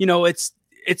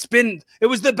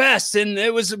was the best and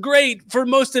it was great for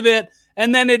most of it,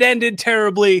 and then it ended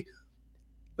terribly.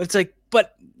 It's like,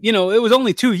 but it was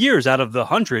only 2 years out of the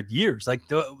 100 years. Like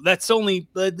that's only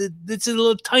it's a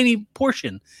little tiny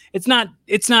portion. It's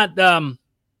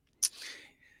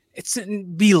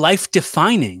be life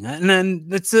defining. And then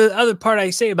that's the other part I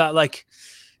say about, like,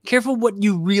 careful what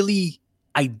you really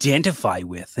identify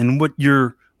with and what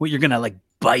you're gonna like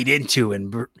bite into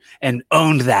and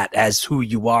own that as who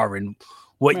you are and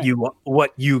what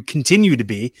you continue to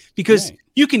be, because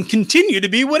you can continue to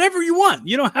be whatever you want.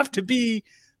 You don't have to be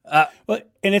Well,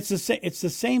 and it's the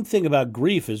same thing about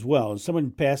grief as well. When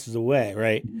someone passes away,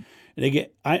 right? And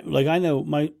I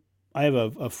have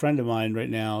a friend of mine right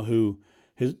now who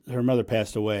her mother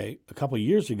passed away a couple of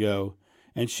years ago,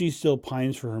 and she still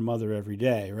pines for her mother every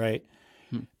day, right?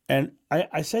 Hmm. And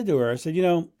I said to her, I said,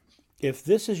 if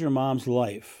this is your mom's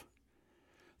life,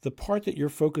 the part that you're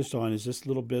focused on is this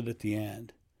little bit at the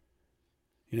end.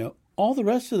 All the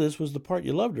rest of this was the part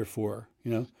you loved her for.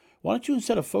 Why don't you,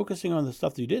 instead of focusing on the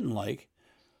stuff that you didn't like,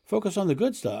 focus on the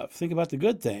good stuff. Think about the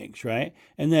good things, right?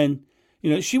 And then,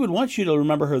 she would want you to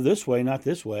remember her this way, not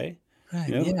this way. Right.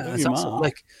 Yeah, It's your also mom.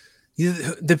 like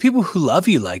the people who love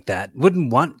you like that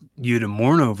wouldn't want you to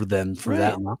mourn over them for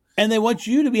that long. And they want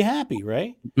you to be happy,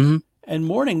 right? Mm-hmm. And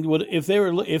mourning, if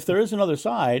there is another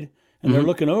side and they're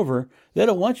looking over, they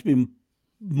don't want you to be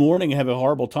mourning and have a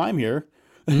horrible time here.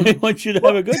 They want you to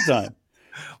have a good time.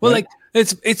 Well, right?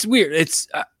 like it's weird. It's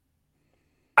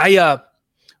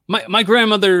my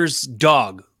grandmother's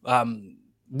dog.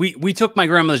 We took my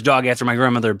grandmother's dog after my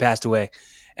grandmother passed away,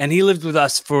 and he lived with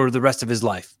us for the rest of his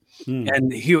life.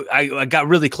 And I got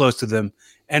really close to them.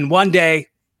 And one day,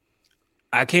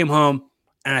 I came home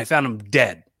and I found him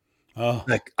dead. Oh,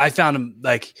 Like I found him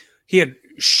like he had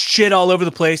shit all over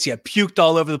the place. He had puked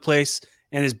all over the place,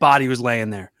 and his body was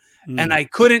laying there. And I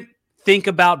couldn't think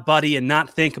about Buddy and not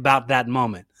think about that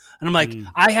moment. And I'm like,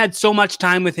 I had so much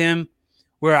time with him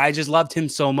where I just loved him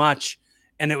so much.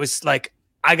 And it was like,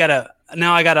 I gotta,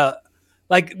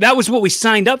 like, that was what we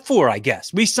signed up for, I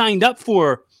guess. We signed up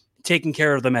for taking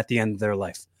care of them at the end of their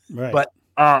life. right. But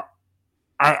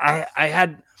I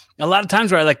had a lot of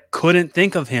times where I like couldn't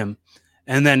think of him.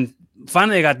 And then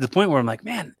finally I got to the point where I'm like,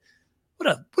 man, what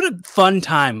a fun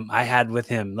time I had with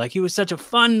him. Like he was such a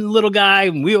fun little guy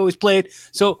and we always played.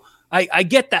 So I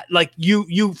get that. Like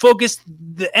you focus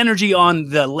the energy on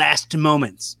the last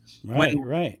moments.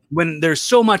 Right. When there's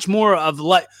so much more of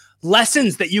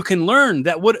lessons that you can learn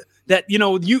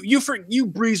you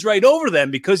breeze right over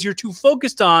them because you're too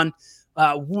focused on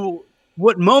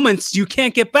what moments you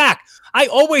can't get back. I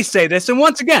always say this, and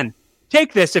once again,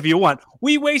 take this if you want.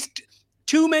 We waste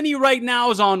too many right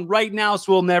nows on right nows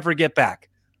we'll never get back.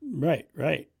 Right.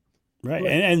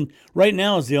 And right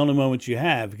now is the only moment you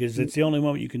have because it's the only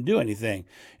moment you can do anything.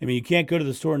 I mean, you can't go to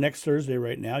the store next Thursday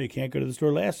right now. You can't go to the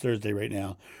store last Thursday right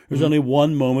now. There's only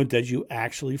one moment that you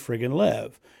actually friggin'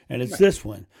 live, and it's this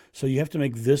one. So you have to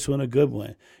make this one a good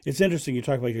one. It's interesting you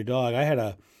talk about your dog. I had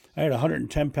a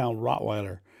 110-pound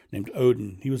Rottweiler named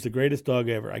Odin. He was the greatest dog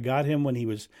ever. I got him when he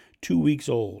was 2 weeks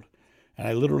old, and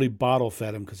I literally bottle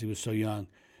fed him because he was so young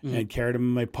and carried him in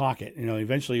my pocket.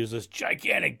 Eventually he was this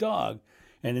gigantic dog,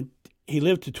 and he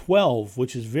lived to 12,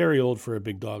 which is very old for a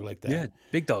big dog like that. Yeah,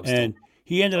 big dogs. And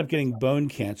he ended up getting bone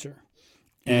cancer,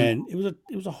 and it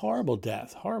was a horrible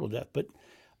death. But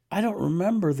I don't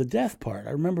remember the death part.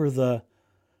 I remember the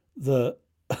the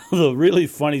really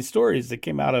funny stories that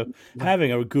came out of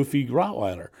having a goofy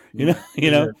Rottweiler.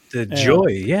 The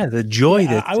joy, the joy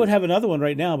that I would have another one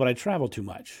right now, but I travel too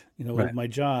much. Right. With my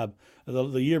job.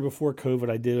 The year before COVID,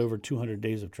 I did over 200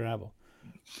 days of travel.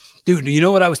 Dude, you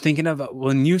know what I was thinking of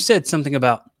when you said something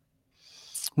about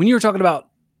when you were talking about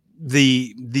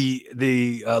the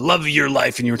love of your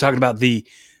life, and you were talking about the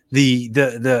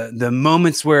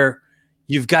moments where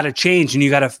you've got to change and you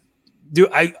got to do.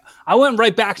 I went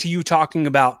right back to you talking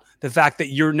about the fact that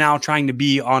you're now trying to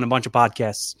be on a bunch of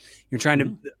podcasts. You're trying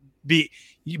to be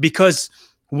because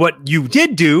what you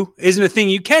did do isn't a thing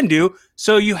you can do,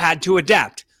 so you had to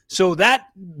adapt. So that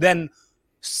then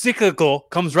cyclical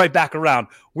comes right back around.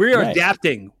 We are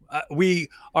adapting. We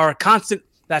are a constant.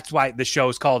 That's why the show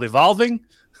is called Evolving.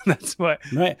 That's what.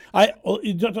 Right.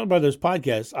 You talk about those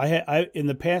podcasts. I in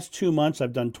the past 2 months,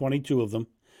 I've done 22 of them,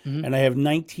 and I have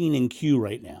 19 in queue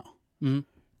right now.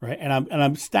 Right. And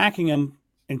I'm stacking them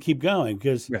and keep going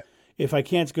because if I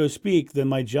can't go speak, then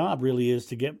my job really is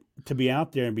to be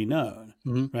out there and be known.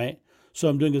 Right. So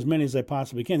I'm doing as many as I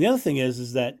possibly can. The other thing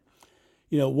is that,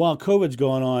 while COVID's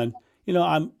going on,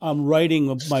 I'm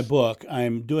writing my book.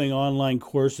 I'm doing online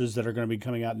courses that are going to be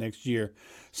coming out next year.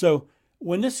 So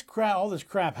when all this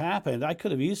crap happened, I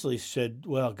could have easily said,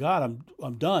 "Well, God,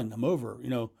 I'm done. I'm over.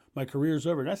 My career's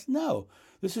over." No,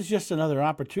 this is just another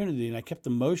opportunity, and I kept the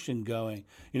motion going.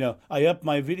 I upped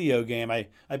my video game. I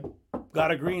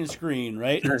got a green screen,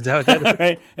 right?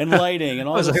 Right, and lighting and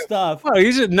all this stuff. Oh,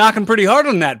 you're just knocking pretty hard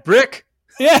on that brick.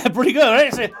 Yeah, pretty good,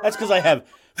 right? So that's because I have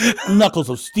knuckles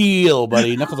of steel,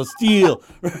 buddy. Knuckles of steel,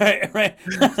 right.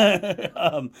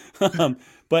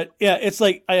 But yeah, it's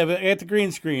like I got the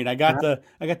green screen. I got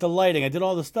the lighting. I did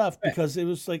all the stuff because it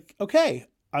was like, okay,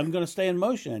 I'm going to stay in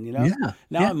motion.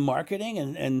 Now I'm marketing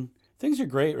and things are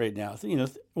great right now.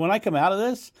 When I come out of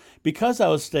this, because I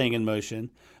was staying in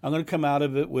motion, I'm going to come out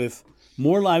of it with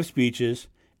more live speeches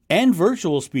and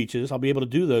virtual speeches. I'll be able to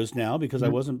do those now because I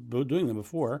wasn't doing them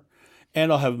before.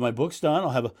 And I'll have my books done.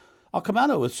 I'll come out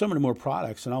of it with so many more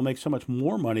products, and I'll make so much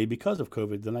more money because of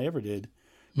COVID than I ever did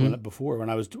before when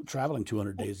I was traveling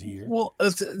 200 days a year. Well,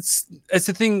 it's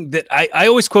the thing that I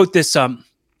always quote this.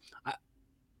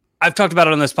 I've talked about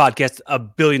it on this podcast a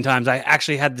billion times. I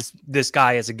actually had this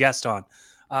guy as a guest on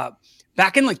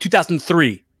back in like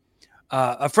 2003.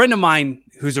 A friend of mine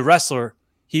who's a wrestler,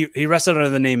 he wrestled under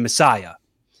the name Messiah.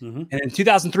 And in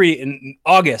 2003, in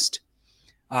August,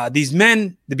 these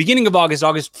men, the beginning of August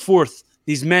 4th,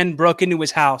 these men broke into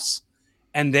his house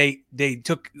and they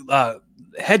took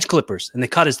hedge clippers and they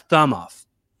cut his thumb off.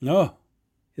 No,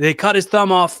 they cut his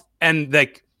thumb off and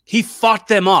he fought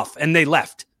them off and they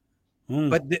left.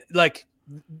 But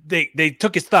they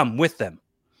took his thumb with them.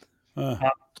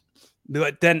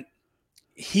 But then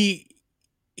he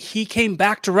came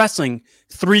back to wrestling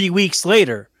 3 weeks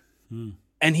later,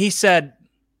 and he said,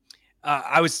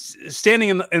 "I was standing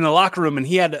in the locker room, and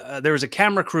he had there was a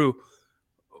camera crew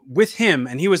with him,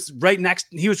 and he was right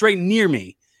near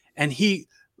me, and he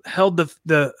held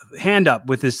the hand up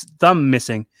with his thumb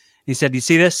missing. He said, 'You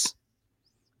see this?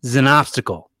 This is an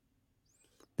obstacle.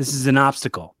 This is an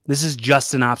obstacle. This is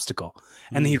just an obstacle.'"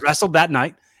 And he wrestled that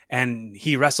night, and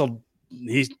he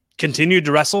continued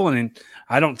to wrestle. And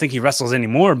I don't think he wrestles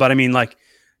anymore, but I mean, like,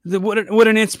 what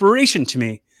an inspiration to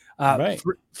me, right.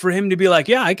 for him to be like,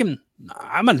 yeah,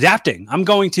 I'm adapting. I'm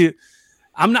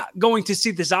not going to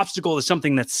see this obstacle as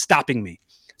something that's stopping me.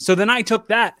 So then I took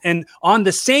that, and on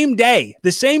the same day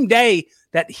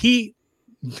that he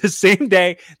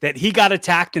got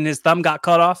attacked and his thumb got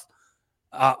cut off,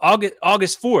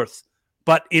 August 4th,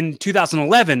 but in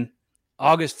 2011,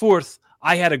 August 4th,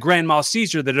 I had a grand mal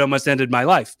seizure that almost ended my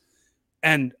life.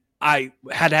 And I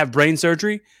had to have brain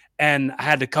surgery, and I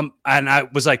had to come, and I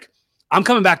was like, I'm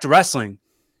coming back to wrestling,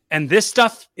 and this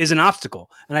stuff is an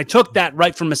obstacle. And I took that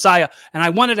right from Messiah, and I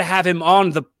wanted to have him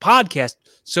on the podcast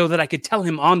so that I could tell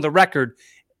him on the record,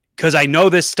 because I know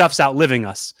this stuff's outliving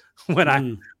us. When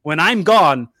I'm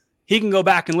gone, he can go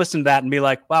back and listen to that and be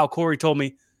like, wow, Corey told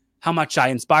me how much I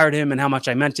inspired him and how much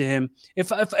I meant to him.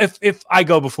 If I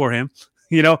go before him,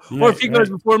 or if he goes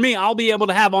before me, I'll be able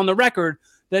to have on the record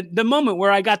that the moment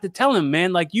where I got to tell him,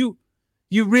 man, like you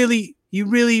really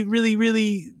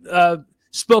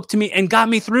spoke to me and got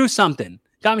me through something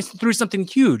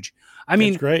huge. I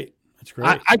mean, that's great.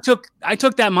 I took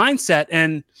that mindset,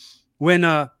 and when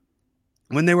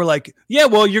they were like, yeah,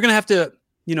 well, you're gonna have to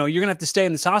stay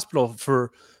in this hospital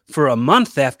for a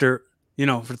month after,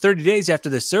 for 30 days after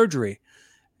this surgery.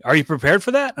 Are you prepared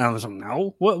for that? And I was like,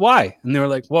 no. What? Why? And they were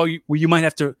like, well, you might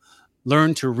have to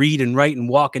learn to read and write and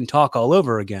walk and talk all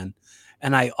over again.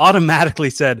 And I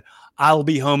automatically said, I'll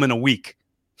be home in a week.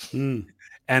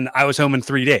 And I was home in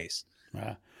 3 days.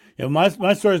 My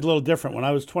story is a little different. When I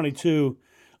was 22,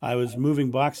 I was moving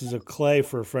boxes of clay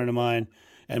for a friend of mine,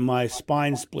 and my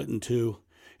spine split in two,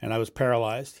 and I was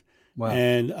paralyzed. Wow.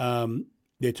 And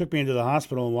they took me into the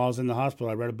hospital, and while I was in the hospital,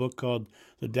 I read a book called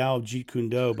The Tao of Jeet Kune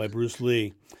Do by Bruce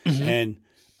Lee. And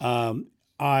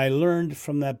I learned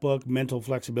from that book mental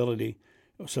flexibility.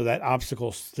 So that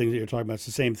obstacles thing that you're talking about, it's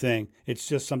the same thing. It's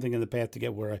just something in the path to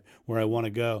get where I want to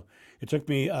go. It took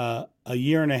me a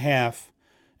year and a half,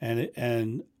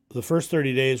 and the first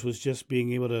 30 days was just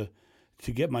being able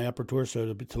to get my upper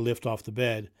torso to lift off the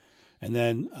bed. And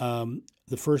then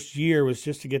the first year was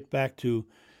just to get back to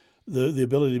the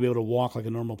ability to be able to walk like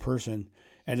a normal person.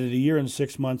 And in a year and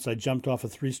 6 months, I jumped off a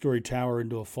 3-story tower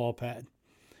into a fall pad.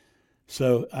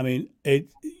 So, I mean,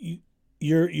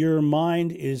 your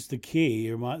mind is the key.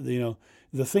 Your mind,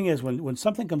 the thing is, when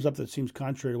something comes up that seems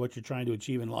contrary to what you're trying to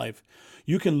achieve in life,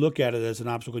 you can look at it as an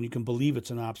obstacle, and you can believe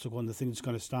it's an obstacle and the thing that's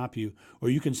going to stop you. Or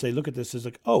you can say, look at this as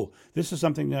like, oh, this is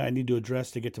something that I need to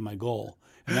address to get to my goal.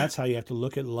 And that's how you have to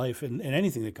look at life and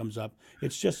anything that comes up.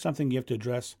 It's just something you have to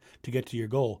address to get to your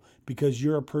goal, because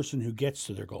you're a person who gets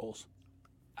to their goals.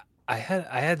 I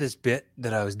had this bit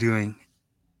that I was doing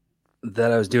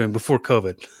before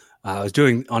COVID. I was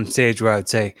doing on stage where I would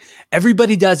say,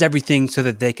 everybody does everything so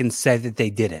that they can say that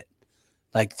they did it.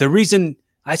 Like the reason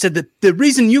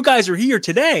you guys are here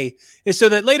today is so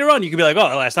that later on you can be like,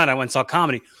 oh, last night I went and saw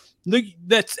comedy.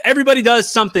 That's everybody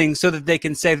does something so that they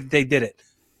can say that they did it.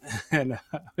 And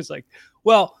I was like,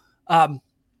 well, I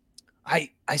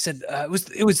said,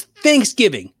 it was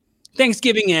Thanksgiving,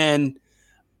 and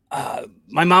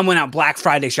my mom went out Black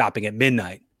Friday shopping at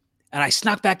midnight. And I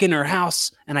snuck back in her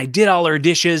house and I did all her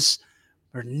dishes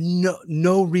for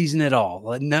no reason at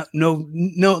all. No,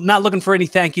 not looking for any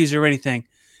thank yous or anything.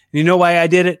 You know why I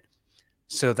did it?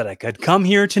 So that I could come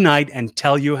here tonight and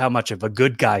tell you how much of a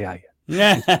good guy I am.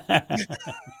 Yeah.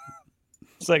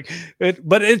 It's like,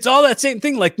 but it's all that same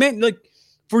thing. Like, man, like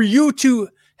for you to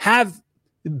have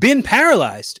been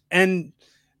paralyzed and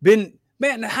been,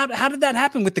 man, how did that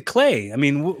happen with the clay? I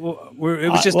mean, it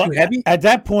was just too heavy. At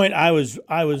that point, I was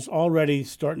already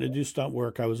starting to do stunt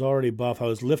work. I was already buff. I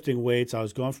was lifting weights. I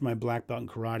was going for my black belt in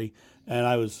karate, and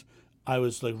I was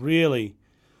like really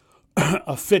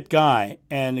a fit guy.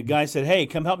 And the guy said, "Hey,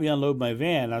 come help me unload my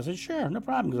van." And I said, "Sure, no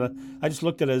problem." Because I just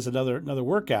looked at it as another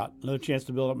workout, another chance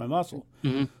to build up my muscle.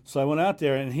 Mm-hmm. So I went out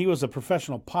there, and he was a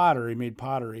professional potter. He made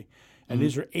pottery, and Mm-hmm.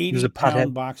 these are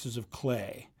 80-pound boxes of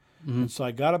clay. Mm-hmm. And so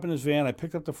I got up in his van, I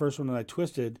picked up the first one, and I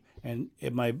twisted, and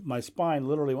my spine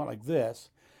literally went like this.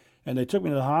 And they took me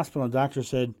to the hospital, and the doctor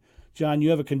said, "John, you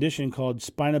have a condition called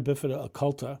spina bifida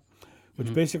occulta,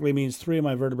 which basically means 3 of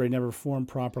my vertebrae never formed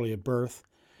properly at birth.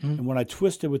 And when I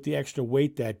twisted with the extra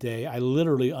weight that day, I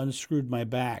literally unscrewed my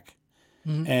back,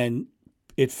 and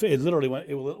it literally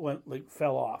went like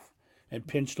fell off and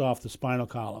pinched off the spinal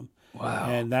column." Wow.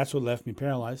 And that's what left me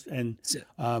paralyzed. And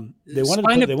they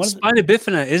wanted spina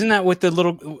bifida. Isn't that what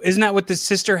the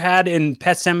sister had in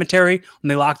Pet Sematary when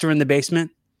they locked her in the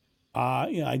basement?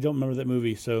 Yeah, I don't remember that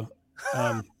movie, so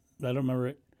I don't remember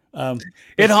it.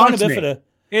 It haunts me.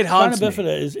 It haunts me. Spina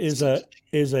bifida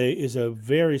is a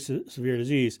very severe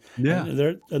disease. Yeah.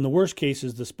 And the worst case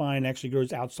is the spine actually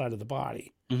grows outside of the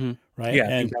body. Mm-hmm. Right. Yeah,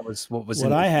 and I think that was what was.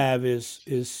 What I have is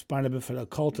spina bifida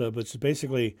occulta, but it's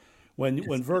basically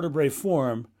when vertebrae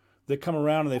form, they come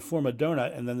around and they form a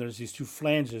donut, and then there's these 2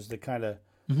 flanges that kind of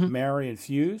marry and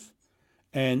fuse.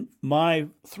 And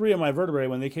 3 of my vertebrae,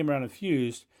 when they came around and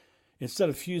fused, instead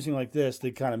of fusing like this,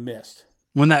 they kind of missed.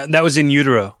 When that was in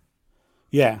utero.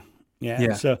 Yeah.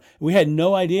 So we had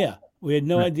no idea. We had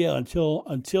no idea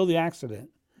until the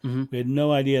accident. Mm-hmm. We had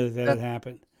no idea that had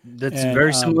happened. That's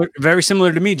very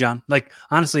similar to me, John. Like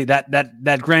honestly,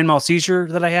 that grand mal seizure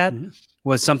that I had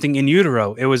was something in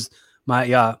utero. It was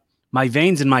my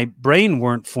veins in my brain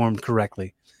weren't formed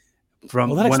correctly.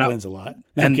 Well, that explains a lot.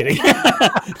 I'm kidding.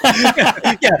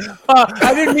 I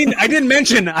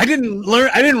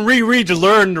didn't reread to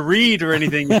learn to read or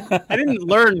anything. I didn't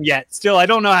learn yet. Still, I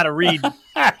don't know how to read.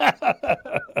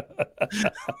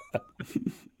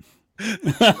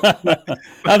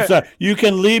 I'm sorry. You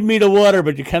can lead me to water,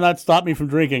 but you cannot stop me from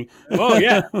drinking. Oh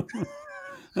yeah.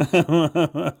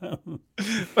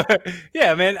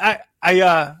 Yeah, man.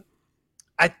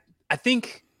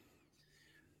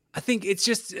 I think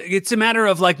it's a matter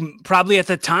of like probably at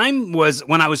the time was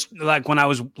when I was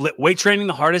weight training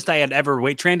the hardest I had ever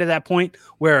weight trained at that point,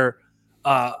 where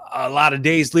a lot of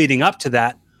days leading up to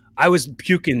that I was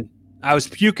puking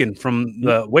from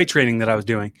the weight training that I was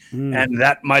doing, and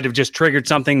that might have just triggered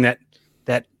something that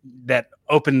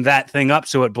opened that thing up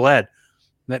so it bled,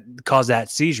 that caused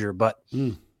that seizure. But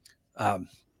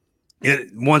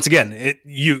once again,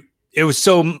 it was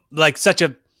so like such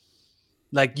a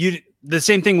like you. The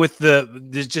same thing with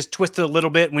just twisted a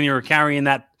little bit when you were carrying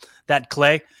that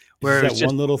clay, where it's just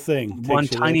one little thing, one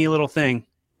tiny little thing.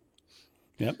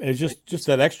 Yep, it's just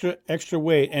that extra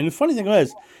weight. And the funny thing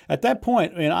was, at that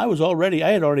point, I mean, I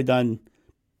had already done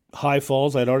high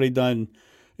falls. I'd already done,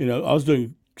 I was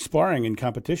doing sparring and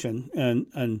competition,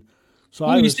 and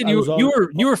so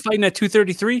you were fighting at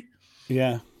 233.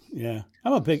 Yeah.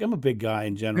 I'm a big guy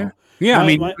in general. Yeah.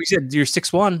 You said you're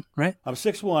 6'1", right? I'm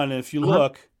 6'1", and if you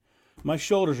look. My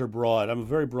shoulders are broad. I'm a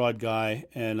very broad guy,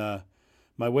 and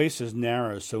my waist is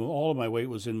narrow, so all of my weight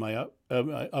was in my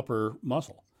upper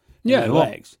muscle. Yeah,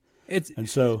 my legs.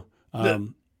 The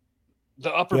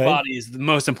upper body is the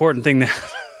most important thing.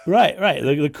 Right.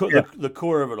 The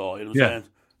core of it all. You know what I'm saying?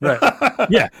 Right.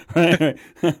 Yeah. Right.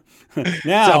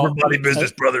 Now, it's upper body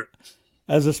business, brother.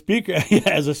 As a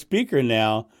speaker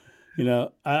now.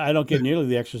 I don't get nearly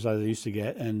the exercise I used to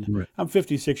get, and I'm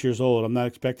 56 years old. I'm not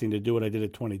expecting to do what I did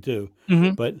at 22,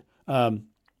 but I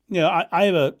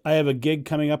have a gig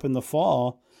coming up in the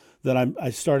fall that I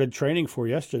started training for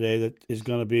yesterday. That is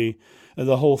going to be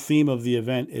the whole theme of the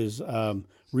event is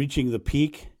reaching the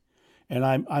peak, and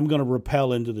I'm going to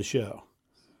rappel into the show.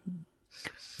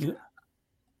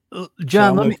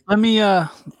 John,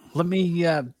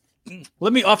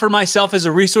 let me offer myself as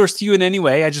a resource to you in any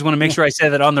way. I just want to make sure I say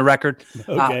that on the record.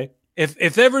 Okay.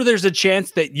 If ever there's a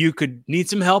chance that you could need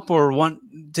some help or want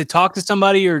to talk to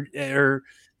somebody or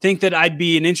think that I'd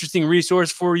be an interesting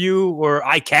resource for you, or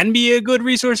I can be a good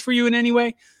resource for you in any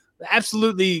way,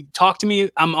 absolutely talk to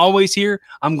me. I'm always here.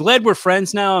 I'm glad we're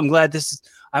friends now. I'm glad this is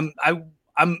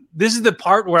the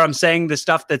part where I'm saying the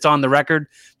stuff that's on the record,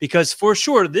 because for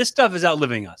sure this stuff is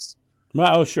outliving us.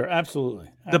 Well, oh, sure, absolutely.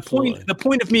 The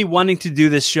point of me wanting to do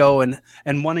this show and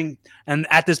wanting, and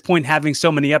at this point having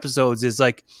so many episodes is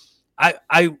like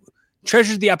I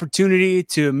treasured the opportunity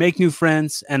to make new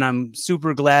friends, and I'm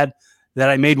super glad that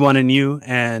I made one in you.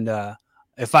 And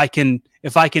if I can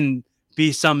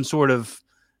be some sort of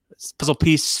puzzle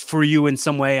piece for you in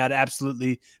some way, I'd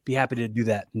absolutely be happy to do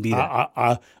that and be there.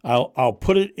 I'll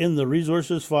put it in the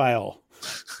resources file.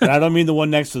 And I don't mean the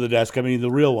one next to the desk. I mean the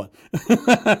real one.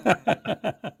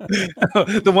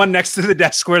 The one next to the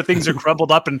desk where things are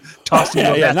crumpled up and tossed.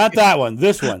 Yeah, not that one.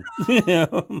 This one.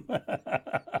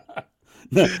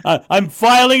 I'm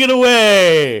filing it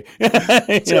away.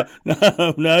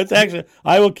 No, it's actually.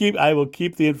 I will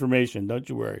keep the information. Don't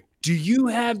you worry. Do you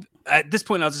have? At this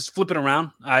point, I'll just flip it around.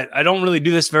 I don't really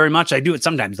do this very much. I do it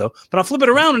sometimes though, but I'll flip it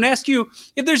around and ask you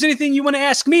if there's anything you want to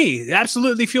ask me.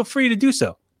 Absolutely, feel free to do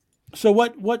so. So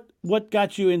what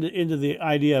got you into the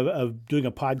idea of doing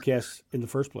a podcast in the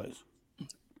first place?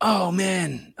 Oh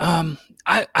man, I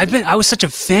was such a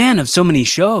fan of so many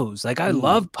shows. Like I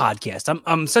love podcasts.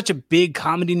 I'm such a big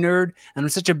comedy nerd, and I'm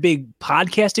such a big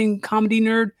podcasting comedy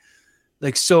nerd.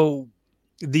 Like so,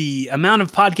 the amount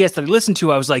of podcasts that I listened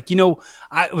to, I was like,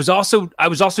 I was also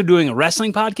doing a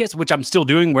wrestling podcast, which I'm still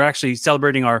doing. We're actually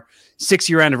celebrating our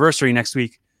 6-year anniversary next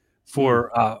week for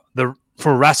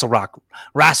for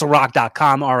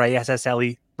WrestleRock.com,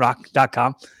 RASSLE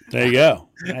rock.com. There you go.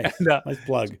 Nice, nice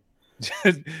plug.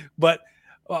 But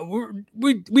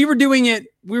we were doing it.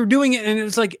 And it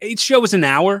was like each show was an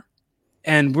hour,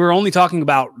 and we're only talking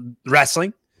about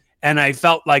wrestling. And I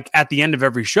felt like at the end of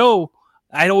every show,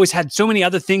 I'd always had so many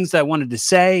other things that I wanted to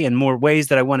say and more ways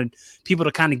that I wanted people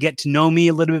to kind of get to know me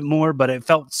a little bit more. But it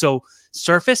felt so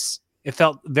surface. It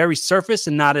felt very surface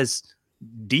and not as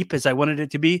deep as I wanted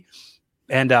it to be.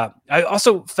 And I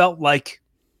also felt like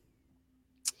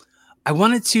I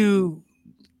wanted to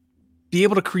be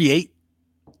able to create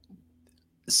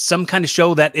some kind of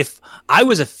show that if I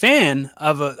was a fan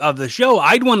of the show,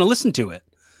 I'd want to listen to it.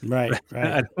 Right.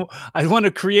 I'd want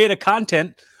to create a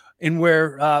content in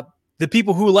where the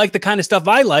people who like the kind of stuff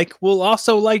I like will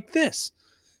also like this.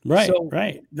 Right. So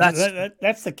right.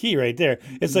 That's the key right there.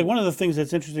 It's like one of the things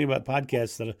that's interesting about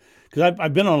podcasts because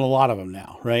I've been on a lot of them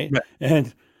now. Right.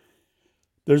 And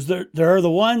there are the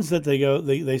ones that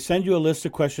they send you a list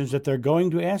of questions that they're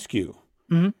going to ask you,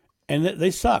 and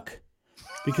they suck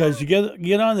because you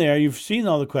get on there, you've seen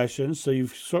all the questions, so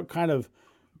you've kind of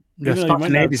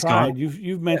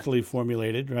you've mentally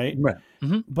formulated, right?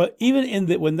 Mm-hmm. But even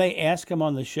when they ask them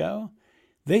on the show,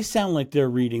 they sound like they're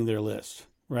reading their list,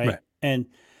 right? And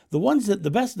the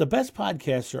best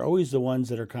podcasts are always the ones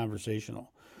that are conversational.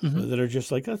 That are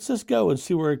just like, let's just go and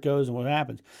see where it goes and what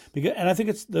happens. And I think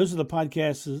those are the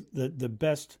podcasts that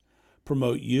best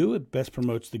promote you. It best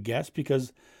promotes the guest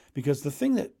because the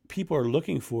thing that people are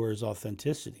looking for is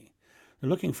authenticity. They're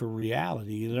looking for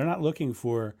reality. They're not looking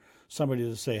for somebody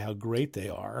to say how great they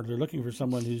are. They're looking for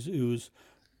someone who's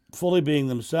fully being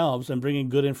themselves and bringing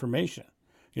good information.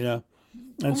 And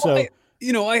so.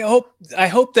 I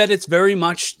hope that it's very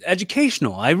much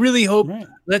educational. I really hope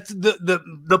that's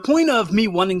the point of me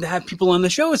wanting to have people on the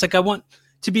show is like I want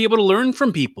to be able to learn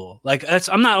from people. Like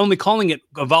I'm not only calling it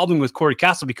Evolving with Corey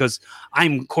Castle because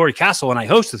I'm Corey Castle and I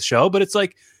host the show, but it's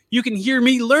like you can hear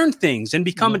me learn things and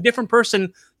become a different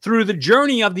person through the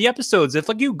journey of the episodes. If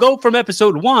like you go from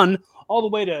episode 1 all the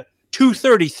way to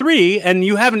 233 and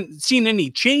you haven't seen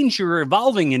any change or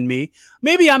evolving in me,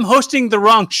 maybe I'm hosting the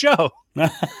wrong show.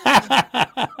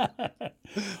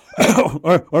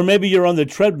 or maybe you're on the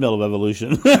treadmill of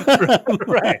evolution.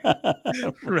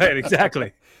 right,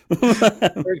 exactly. It's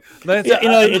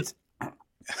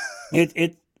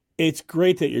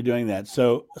great that you're doing that.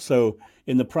 So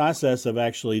in the process of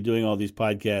actually doing all these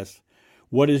podcasts,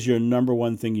 what is your number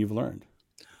one thing you've learned?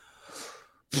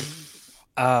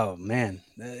 Oh man,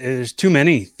 there's too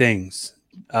many things.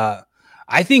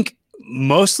 I think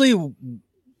mostly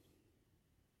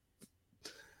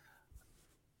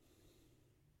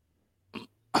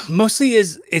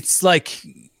it's like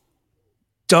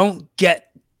don't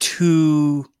get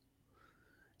too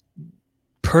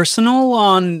personal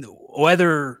on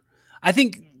whether. I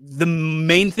think the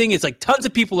main thing is like tons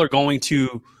of people are going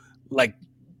to like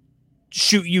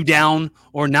shoot you down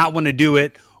or not want to do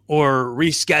it or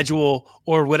reschedule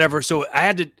or whatever. So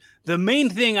the main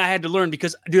thing I had to learn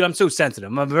because dude, I'm so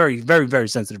sensitive. I'm a very, very, very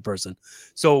sensitive person.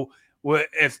 So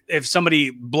if somebody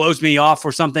blows me off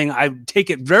or something, I take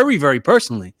it very, very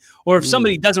personally. Or if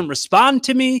somebody doesn't respond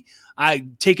to me, I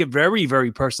take it very,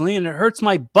 very personally, and it hurts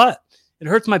my butt. It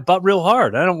hurts my butt real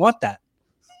hard. I don't want that.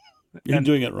 You're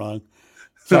doing it wrong.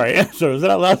 Sorry. So is that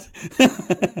out loud?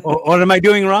 What am I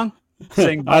doing wrong?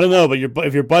 saying I don't know, but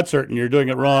if your butt's hurting, you're doing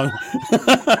it wrong.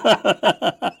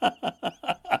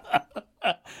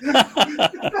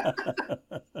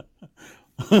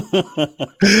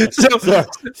 so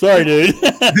sorry, dude.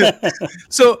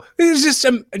 So it's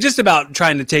just about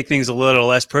trying to take things a little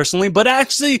less personally, but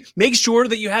actually make sure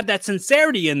that you have that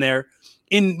sincerity in there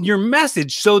in your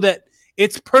message so that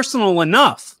it's personal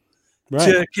enough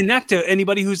to connect to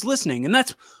anybody who's listening. And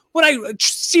that's what I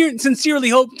sincerely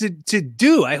hope to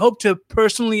do. I hope to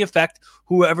personally affect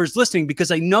whoever's listening,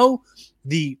 because I know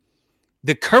the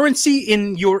currency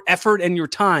in your effort and your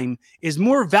time is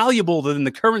more valuable than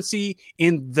the currency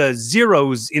in the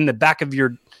zeros in the back of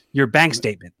your bank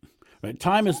statement. Right.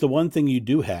 Time is the one thing you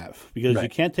do have, because you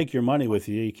can't take your money with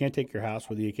you. You can't take your house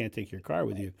with you. You can't take your car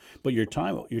with you. But your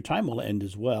time will end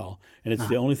as well. And it's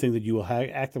the only thing that you will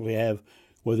actively have,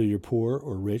 whether you're poor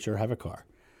or rich or have a car.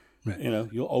 Right.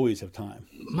 You'll always have time.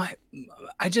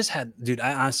 I just had, dude,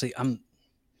 I honestly, I'm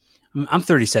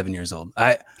 37 years old.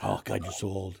 Oh God, you're so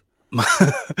old.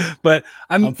 But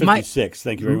I'm 56.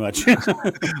 Thank you very much.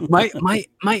 my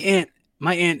aunt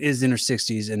is in her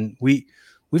 60s, and we've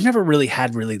never really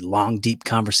had really long, deep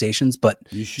conversations. But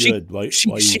you should while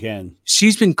you can.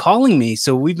 She's been calling me,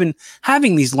 so we've been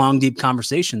having these long, deep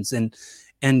conversations, and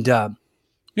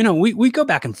we go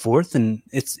back and forth, and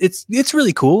it's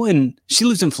really cool. And she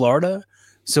lives in Florida,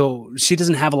 so she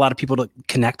doesn't have a lot of people to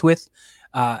connect with,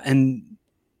 and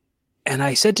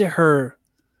I said to her,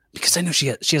 because I know she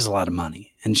has a lot of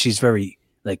money, and she's very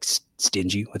like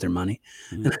stingy with her money.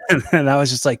 Mm-hmm. And I was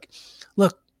just like,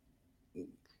 look,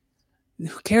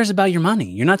 who cares about your money?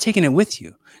 You're not taking it with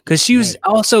you. Because she was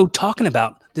also talking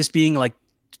about this being like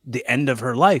the end of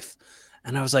her life.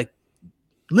 And I was like,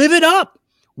 live it up.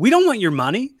 We don't want your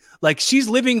money. Like she's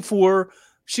living for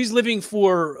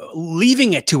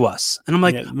leaving it to us. And I'm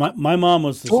like, my mom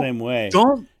was the same way.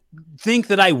 Don't think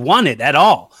that I want it at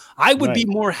all. I would be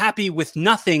more happy with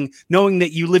nothing, knowing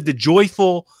that you lived a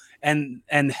joyful and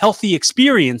healthy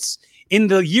experience in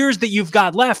the years that you've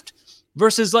got left,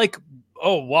 versus like,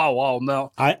 oh wow,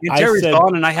 no, Terry's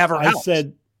gone and I have her house. I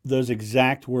said those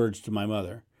exact words to my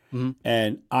mother,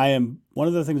 and one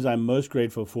of the things I'm most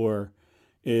grateful for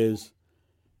is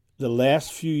the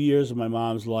last few years of my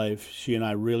mom's life. She and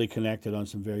I really connected on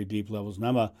some very deep levels,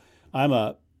 and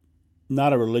I'm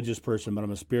not a religious person, but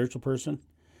I'm a spiritual person,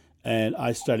 and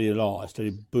I study it all. I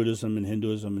study Buddhism and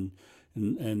Hinduism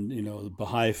and the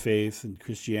Baha'i faith and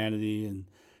Christianity and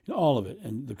all of it,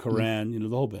 and the Quran, the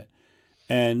whole bit.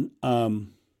 And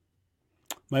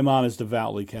my mom is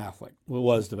devoutly Catholic. Well,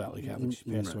 was devoutly Catholic. She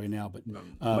passed away now, but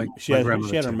she had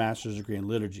her master's degree in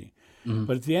liturgy. Mm-hmm.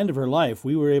 But at the end of her life,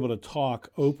 we were able to talk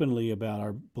openly about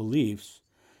our beliefs,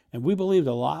 and we believed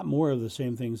a lot more of the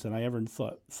same things than I ever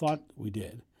thought we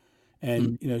did.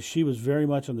 And she was very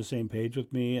much on the same page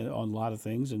with me on a lot of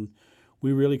things, and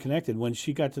we really connected. When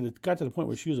she got to the point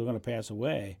where she was going to pass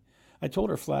away, I told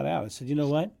her flat out. I said, "You know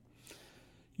what?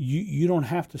 You don't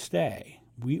have to stay.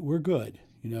 We're good.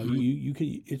 You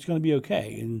can. It's going to be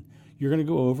okay, and you're going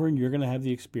to go over, and you're going to have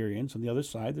the experience on the other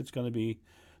side. That's going to be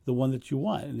the one that you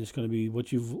want, and it's going to be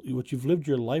what you've lived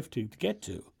your life to get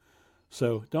to.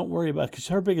 So don't worry about it," because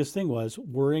her biggest thing was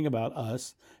worrying about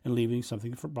us and leaving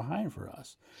something behind for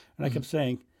us. And I kept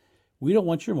saying, we don't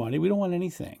want your money. We don't want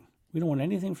anything. We don't want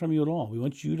anything from you at all. We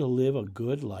want you to live a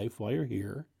good life while you're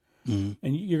here. Mm-hmm.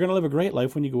 And you're going to live a great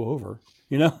life when you go over,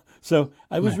 So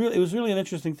it was really an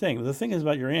interesting thing. But the thing is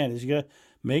about your aunt is you got to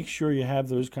make sure you have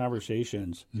those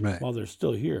conversations while they're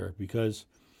still here, because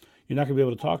you're not going to be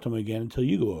able to talk to them again until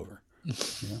you go over.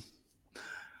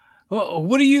 Well,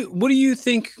 what do you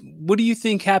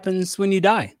think happens when you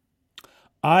die?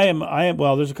 I am.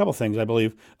 Well, there's a couple things I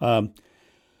believe.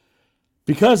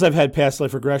 Because I've had past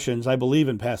life regressions, I believe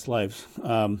in past lives.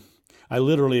 I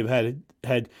literally have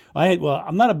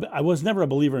I was never a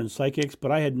believer in psychics,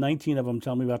 but I had 19 of them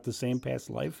tell me about the same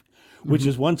past life, which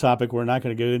is one topic we're not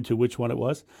going to get into which one it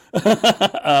was.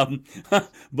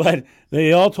 But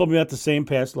they all told me about the same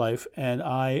past life, and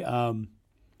I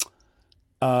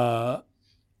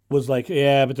was like,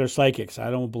 yeah, but they're psychics. I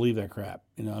don't believe that crap.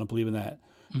 I don't believe in that.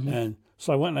 Mm-hmm. And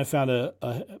so I went and I found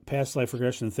a past life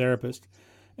regression therapist,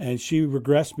 and she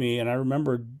regressed me, and I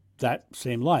remembered that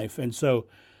same life. And so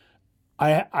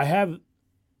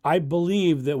I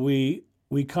believe that we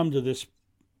come to this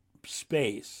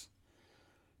space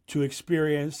to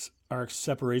experience our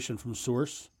separation from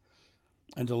source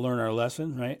and to learn our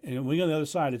lesson, right? And when we go on the other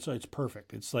side, it's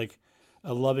perfect. It's like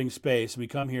a loving space. We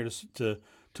come here to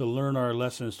learn our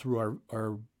lessons through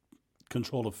our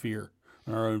control of fear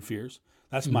and our own fears.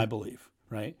 That's my belief,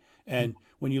 right? And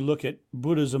when you look at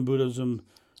Buddhism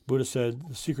Buddha said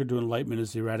the secret to enlightenment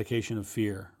is the eradication of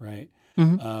fear, right?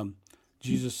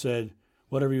 Jesus said,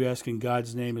 whatever you ask in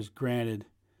God's name is granted.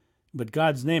 But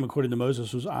God's name, according to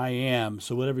Moses, was I am.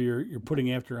 So whatever you're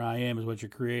putting after I am is what you're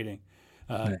creating.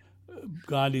 Right.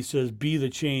 Gandhi says, be the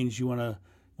change you want to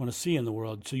see in the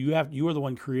world. So you are the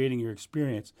one creating your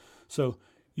experience. So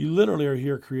you literally are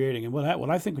here creating. And what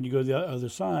I think when you go to the other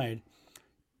side,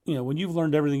 when you've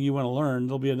learned everything you want to learn,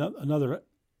 there'll be another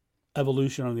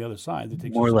evolution on the other side that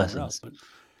takes More you somewhere lessons. else. But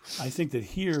I think that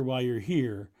here, while you're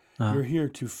here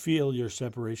to feel your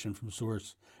separation from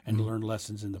Source and to learn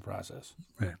lessons in the process.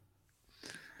 Right.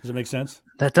 Does it make sense?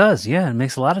 That does. Yeah, it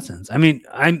makes a lot of sense. I mean,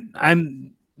 I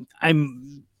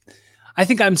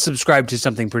think I'm subscribed to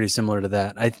something pretty similar to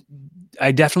that.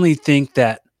 I definitely think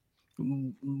that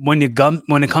when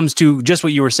it comes to just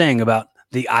what you were saying about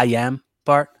the I am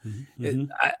part,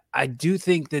 I do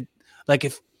think that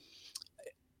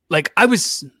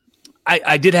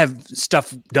I did have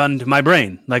stuff done to my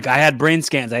brain. Like I had brain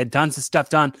scans. I had tons of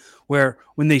stuff done where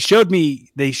when they showed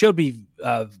me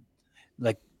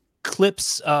like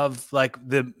clips of like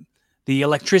the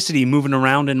electricity moving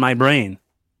around in my brain.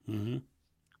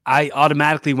 I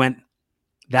automatically went,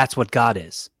 that's what God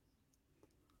is.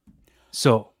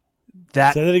 So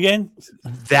say that again.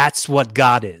 That's what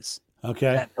God is.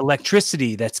 Okay. That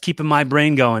electricity that's keeping my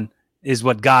brain going is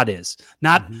what God is.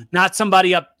 Not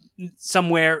somebody up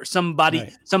somewhere, some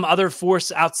other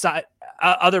force outside,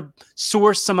 other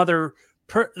source,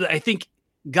 I think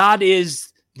God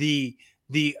is the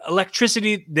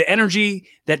electricity, the energy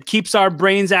that keeps our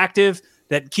brains active,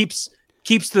 that keeps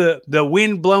the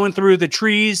wind blowing through the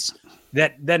trees,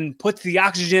 that then puts the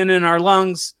oxygen in our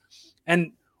lungs.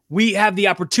 And we have the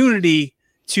opportunity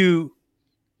to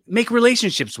make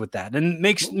relationships with that and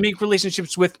make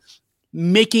relationships with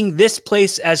making this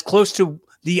place as close to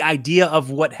the idea of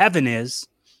what heaven is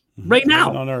right now.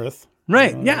 Heaven on earth.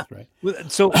 Right. On Yeah. Earth,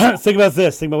 right. So think about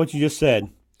this. Think about what you just said.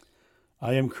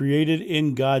 I am created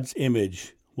in God's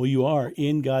image. Well, you are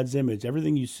in God's image.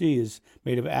 Everything you see is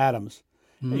made of atoms.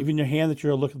 Even your hand that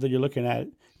you're looking at,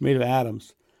 made of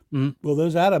atoms. Well,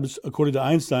 those atoms, according to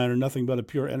Einstein, are nothing but a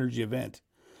pure energy event.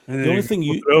 and The only thing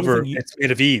it's made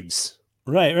of Eves.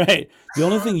 Right. The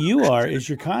only thing you are is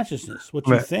your consciousness, what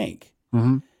you think.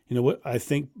 What I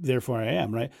think, therefore I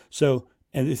am, right? So,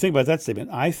 and think about that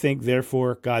statement. I think,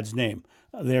 therefore God's name,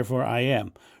 therefore I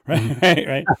am, right?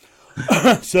 Right.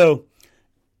 So,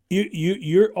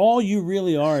 you're all you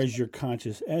really are is your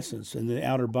conscious essence, and the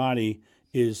outer body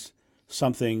is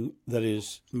something that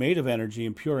is made of energy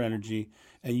and pure energy,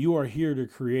 and you are here to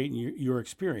create your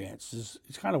experience.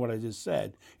 It's kind of what I just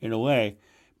said in a way,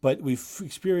 but we've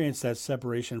experienced that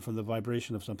separation from the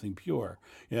vibration of something pure.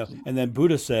 And then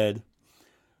Buddha said,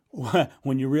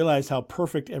 when you realize how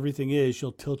perfect everything is,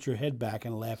 you'll tilt your head back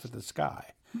and laugh at the sky,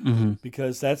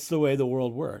 because that's the way the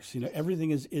world works.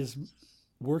 Everything is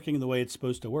working the way it's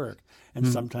supposed to work, and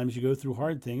sometimes you go through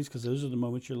hard things because those are the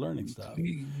moments you're learning stuff,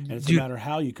 and it's a matter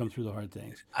how you come through the hard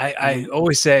things. I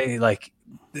always say, like,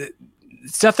 the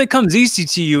stuff that comes easy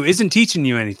to you isn't teaching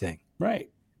you anything. Right.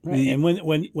 And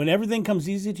when everything comes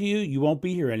easy to you, you won't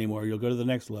be here anymore. You'll go to the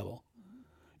next level.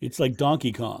 It's like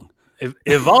Donkey Kong.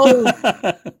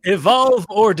 Evolve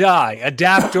or die,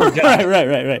 adapt or die.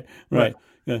 Right.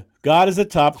 Yeah. God is at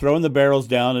top, throwing the barrels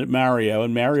down at Mario,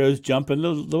 and Mario's jumping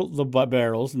the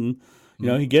barrels, and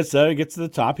he gets there, he gets to the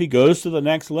top, he goes to the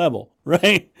next level,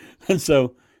 right? And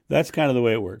so that's kind of the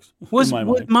way it works. Was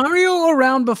Mario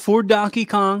around before Donkey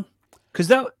Kong?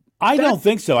 Because I don't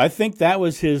think so. I think that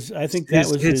was his. I think that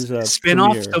was his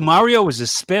spin-off. premiere. So Mario was a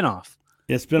spin-off.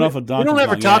 Yeah, spin-off of Donkey Kong. We don't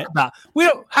ever talk about. We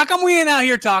don't. How come we ain't out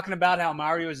here talking about how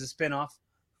Mario is a spin-off?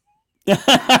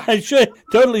 I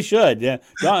totally should. Yeah,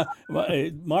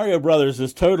 Mario Brothers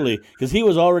is totally, because he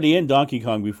was already in Donkey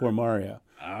Kong before Mario.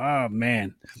 Oh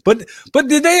man, but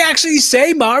did they actually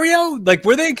say Mario? Like,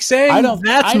 were they saying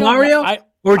that's Mario,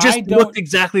 or just looked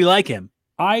exactly like him?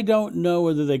 I don't know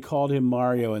whether they called him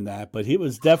Mario in that, but he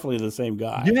was definitely the same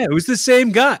guy. Yeah, it was the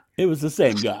same guy. It was the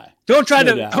same guy. Don't try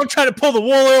to pull the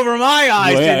wool over my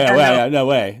eyes. No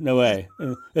way.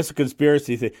 That's a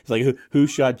conspiracy thing. It's like who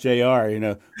shot JR?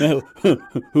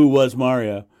 Who was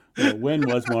Mario? When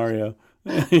was Mario?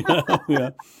 Yeah.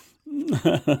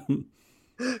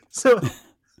 So,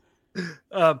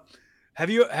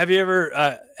 have you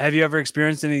ever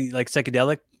experienced any like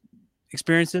psychedelic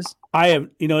experiences? I have.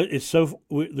 It's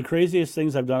the craziest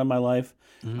things I've done in my life.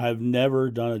 I've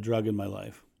never done a drug in my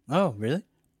life. Oh, really?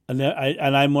 And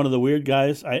I'm one of the weird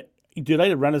guys. I did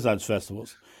Renaissance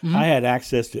festivals. I had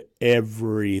access to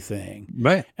everything.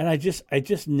 Right. And I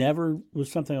just never was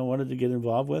something I wanted to get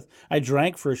involved with. I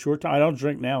drank for a short time. I don't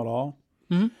drink now at all.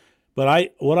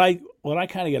 But what I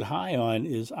kind of get high on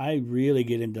is I really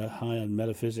get into high on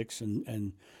metaphysics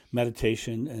and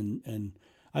meditation and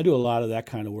I do a lot of that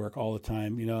kind of work all the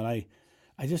time, and I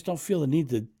just don't feel the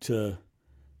need to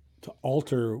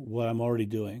alter what I'm already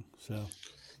doing. So,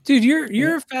 dude,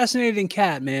 you're a fascinating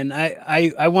cat, man.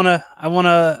 I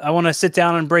wanna sit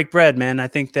down and break bread, man. I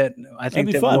think that'd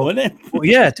be fun, wouldn't it? Well,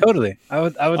 yeah, totally.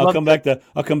 I'll come back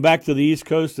to the East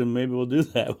Coast and maybe we'll do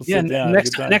that. We'll sit down.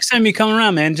 Next time you come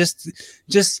around, man,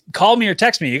 just call me or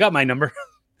text me. You got my number.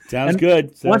 Sounds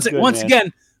good. Once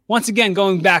again,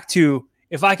 going back to,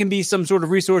 if I can be some sort of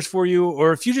resource for you,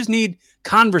 or if you just need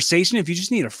conversation, if you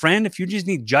just need a friend, if you just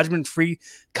need judgment-free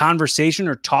conversation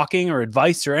or talking or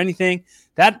advice or anything,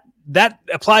 that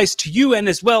applies to you. And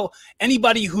as well,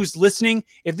 anybody who's listening,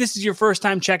 if this is your first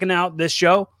time checking out this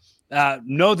show,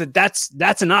 know that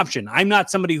that's an option. I'm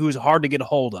not somebody who's hard to get a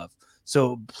hold of.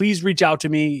 So please reach out to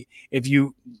me. If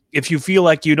you feel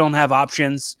like you don't have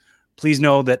options, please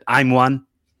know that I'm one.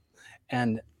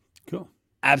 And cool.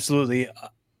 Absolutely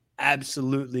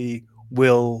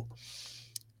will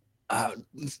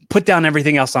put down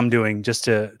everything else I'm doing just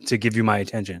to give you my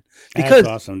attention. Because that's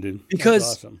awesome, dude.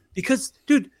 Because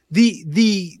dude,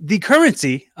 the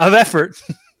currency of effort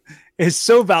is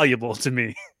so valuable to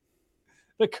me.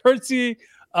 The currency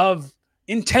of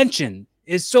intention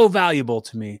is so valuable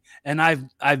to me, and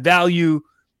I value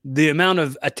the amount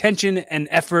of attention and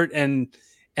effort and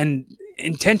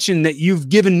intention that you've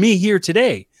given me here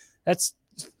today. That's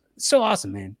so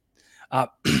awesome, man. I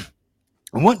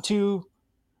want to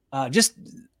I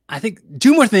think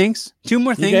two more things,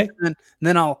 okay. and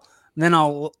then I'll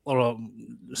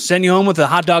send you home with a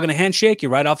hot dog and a handshake.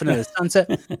 You're right off into the sunset.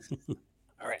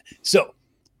 All right. So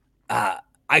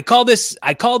I call this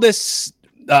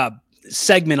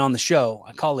segment on the show,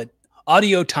 I call it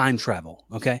audio time travel.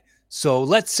 Okay. So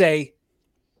let's say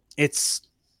it's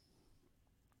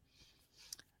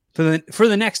for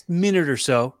the next minute or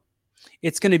so,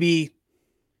 it's going to be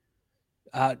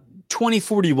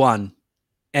 2041,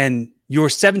 and your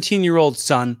 17-year-old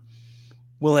son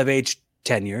will have aged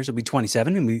 10 years. He'll be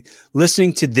 27 and be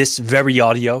listening to this very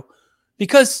audio,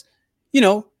 because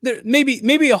there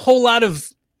maybe a whole lot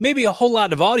of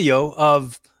audio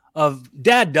of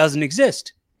dad doesn't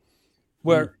exist.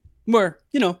 Where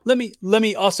let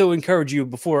me also encourage you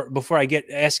before I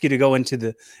ask you to go into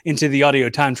the audio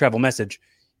time travel message.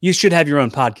 You should have your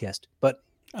own podcast, but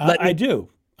I do.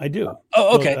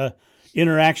 Oh, okay.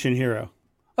 Interaction Hero.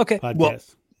 Okay.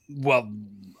 Podcast. Well,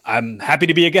 I'm happy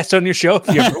to be a guest on your show.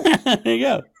 If you ever, there you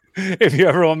go. If you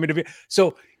ever want me to be.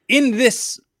 So in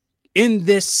this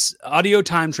audio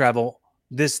time travel,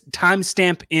 this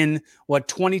timestamp in what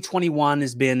 2021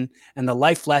 has been, and the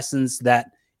life lessons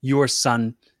that your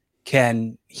son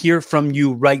can hear from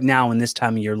you right now in this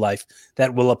time of your life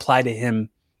that will apply to him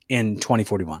in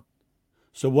 2041.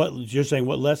 So what you're saying?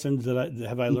 What lessons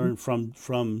have I learned from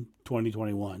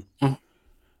 2021?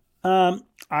 Mm-hmm.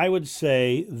 I would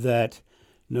say that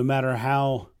no matter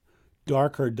how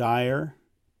dark or dire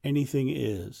anything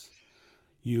is,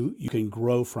 you can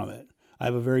grow from it. I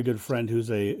have a very good friend who's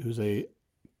a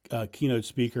keynote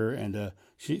speaker, and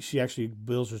she actually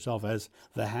bills herself as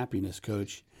the happiness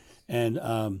coach, and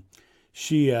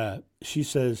she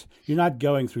says you're not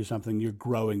going through something, you're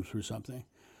growing through something.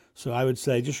 So I would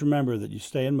say just remember that you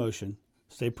stay in motion,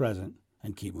 stay present,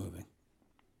 and keep moving.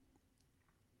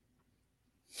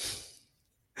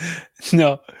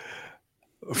 No,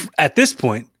 at this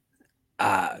point,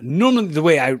 normally the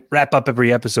way I wrap up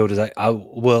every episode is I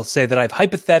will say that I've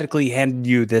hypothetically handed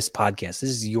you this podcast. This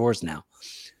is yours now.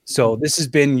 So this has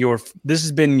been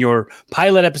your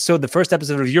pilot episode, the first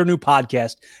episode of your new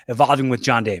podcast, Evolving with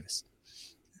John Davis.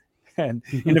 And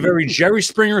in a very Jerry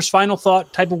Springer's final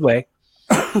thought type of way,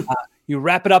 you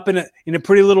wrap it up in a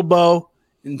pretty little bow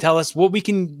and tell us what we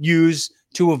can use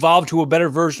to evolve to a better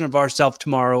version of ourselves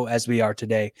tomorrow as we are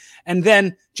today. And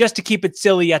then, just to keep it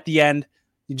silly at the end,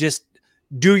 you just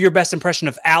do your best impression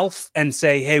of Alf and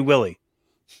say, "Hey, Willie."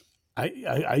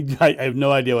 I have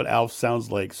no idea what Alf sounds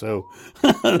like, so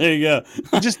there you go.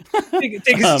 Just take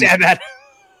a stab at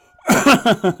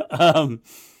it.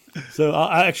 So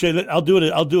I'll do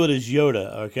it. I'll do it as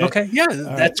Yoda. Okay. Okay. Yeah,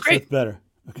 that's great. That's better.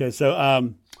 Okay.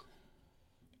 So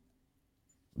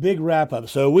big wrap up.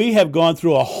 So we have gone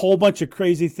through a whole bunch of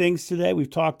crazy things today. We've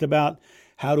talked about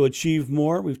how to achieve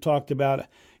more. We've talked about,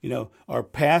 our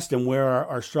past and where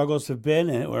our struggles have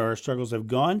been and where our struggles have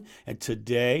gone. And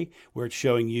today we're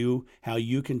showing you how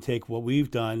you can take what we've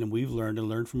done and we've learned and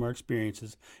learn from our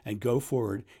experiences and go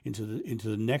forward into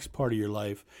the next part of your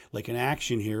life like an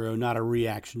action hero, not a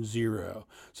reaction zero.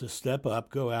 So step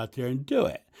up, go out there and do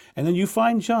it. And then you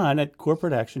find John at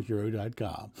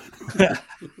corporateactionhero.com.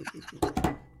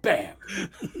 Bam.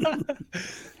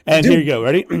 And here you go.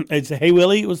 Ready? It's Hey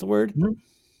Willie was the word. Mm-hmm.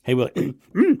 Hey Willie.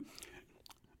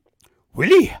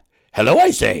 Willie, hello,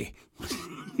 I say.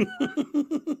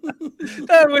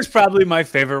 That was probably my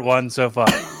favorite one so far.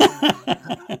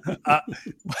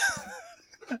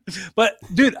 But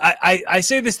dude, I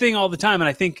say this thing all the time, and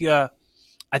I think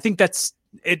that's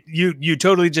it. You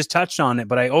totally just touched on it.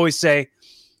 But I always say,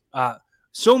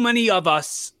 so many of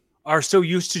us are so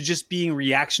used to just being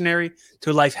reactionary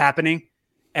to life happening,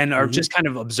 and are just kind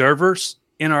of observers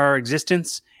in our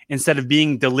existence instead of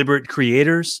being deliberate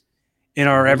creators in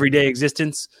our everyday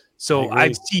existence. So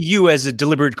I see you as a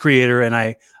deliberate creator, and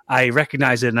I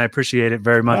recognize it and I appreciate it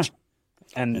very much.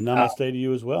 Yeah. And namaste to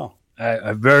you as well.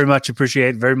 I very much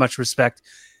appreciate, very much respect.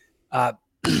 I'm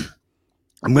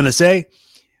going to say,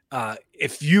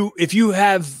 if you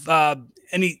have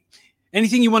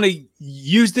anything you want to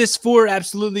use this for,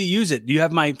 absolutely use it. You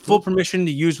have my full permission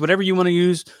to use whatever you want to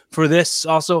use for this.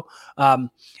 Also,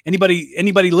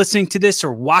 anybody listening to this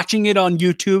or watching it on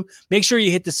YouTube, make sure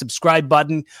you hit the subscribe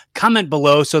button, comment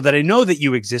below so that I know that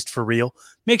you exist for real.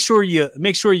 Make sure you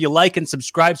like and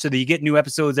subscribe so that you get new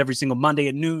episodes every single Monday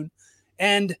at noon.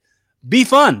 And be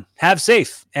fun, have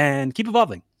safe, and keep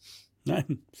evolving.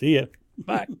 See ya.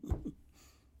 Bye.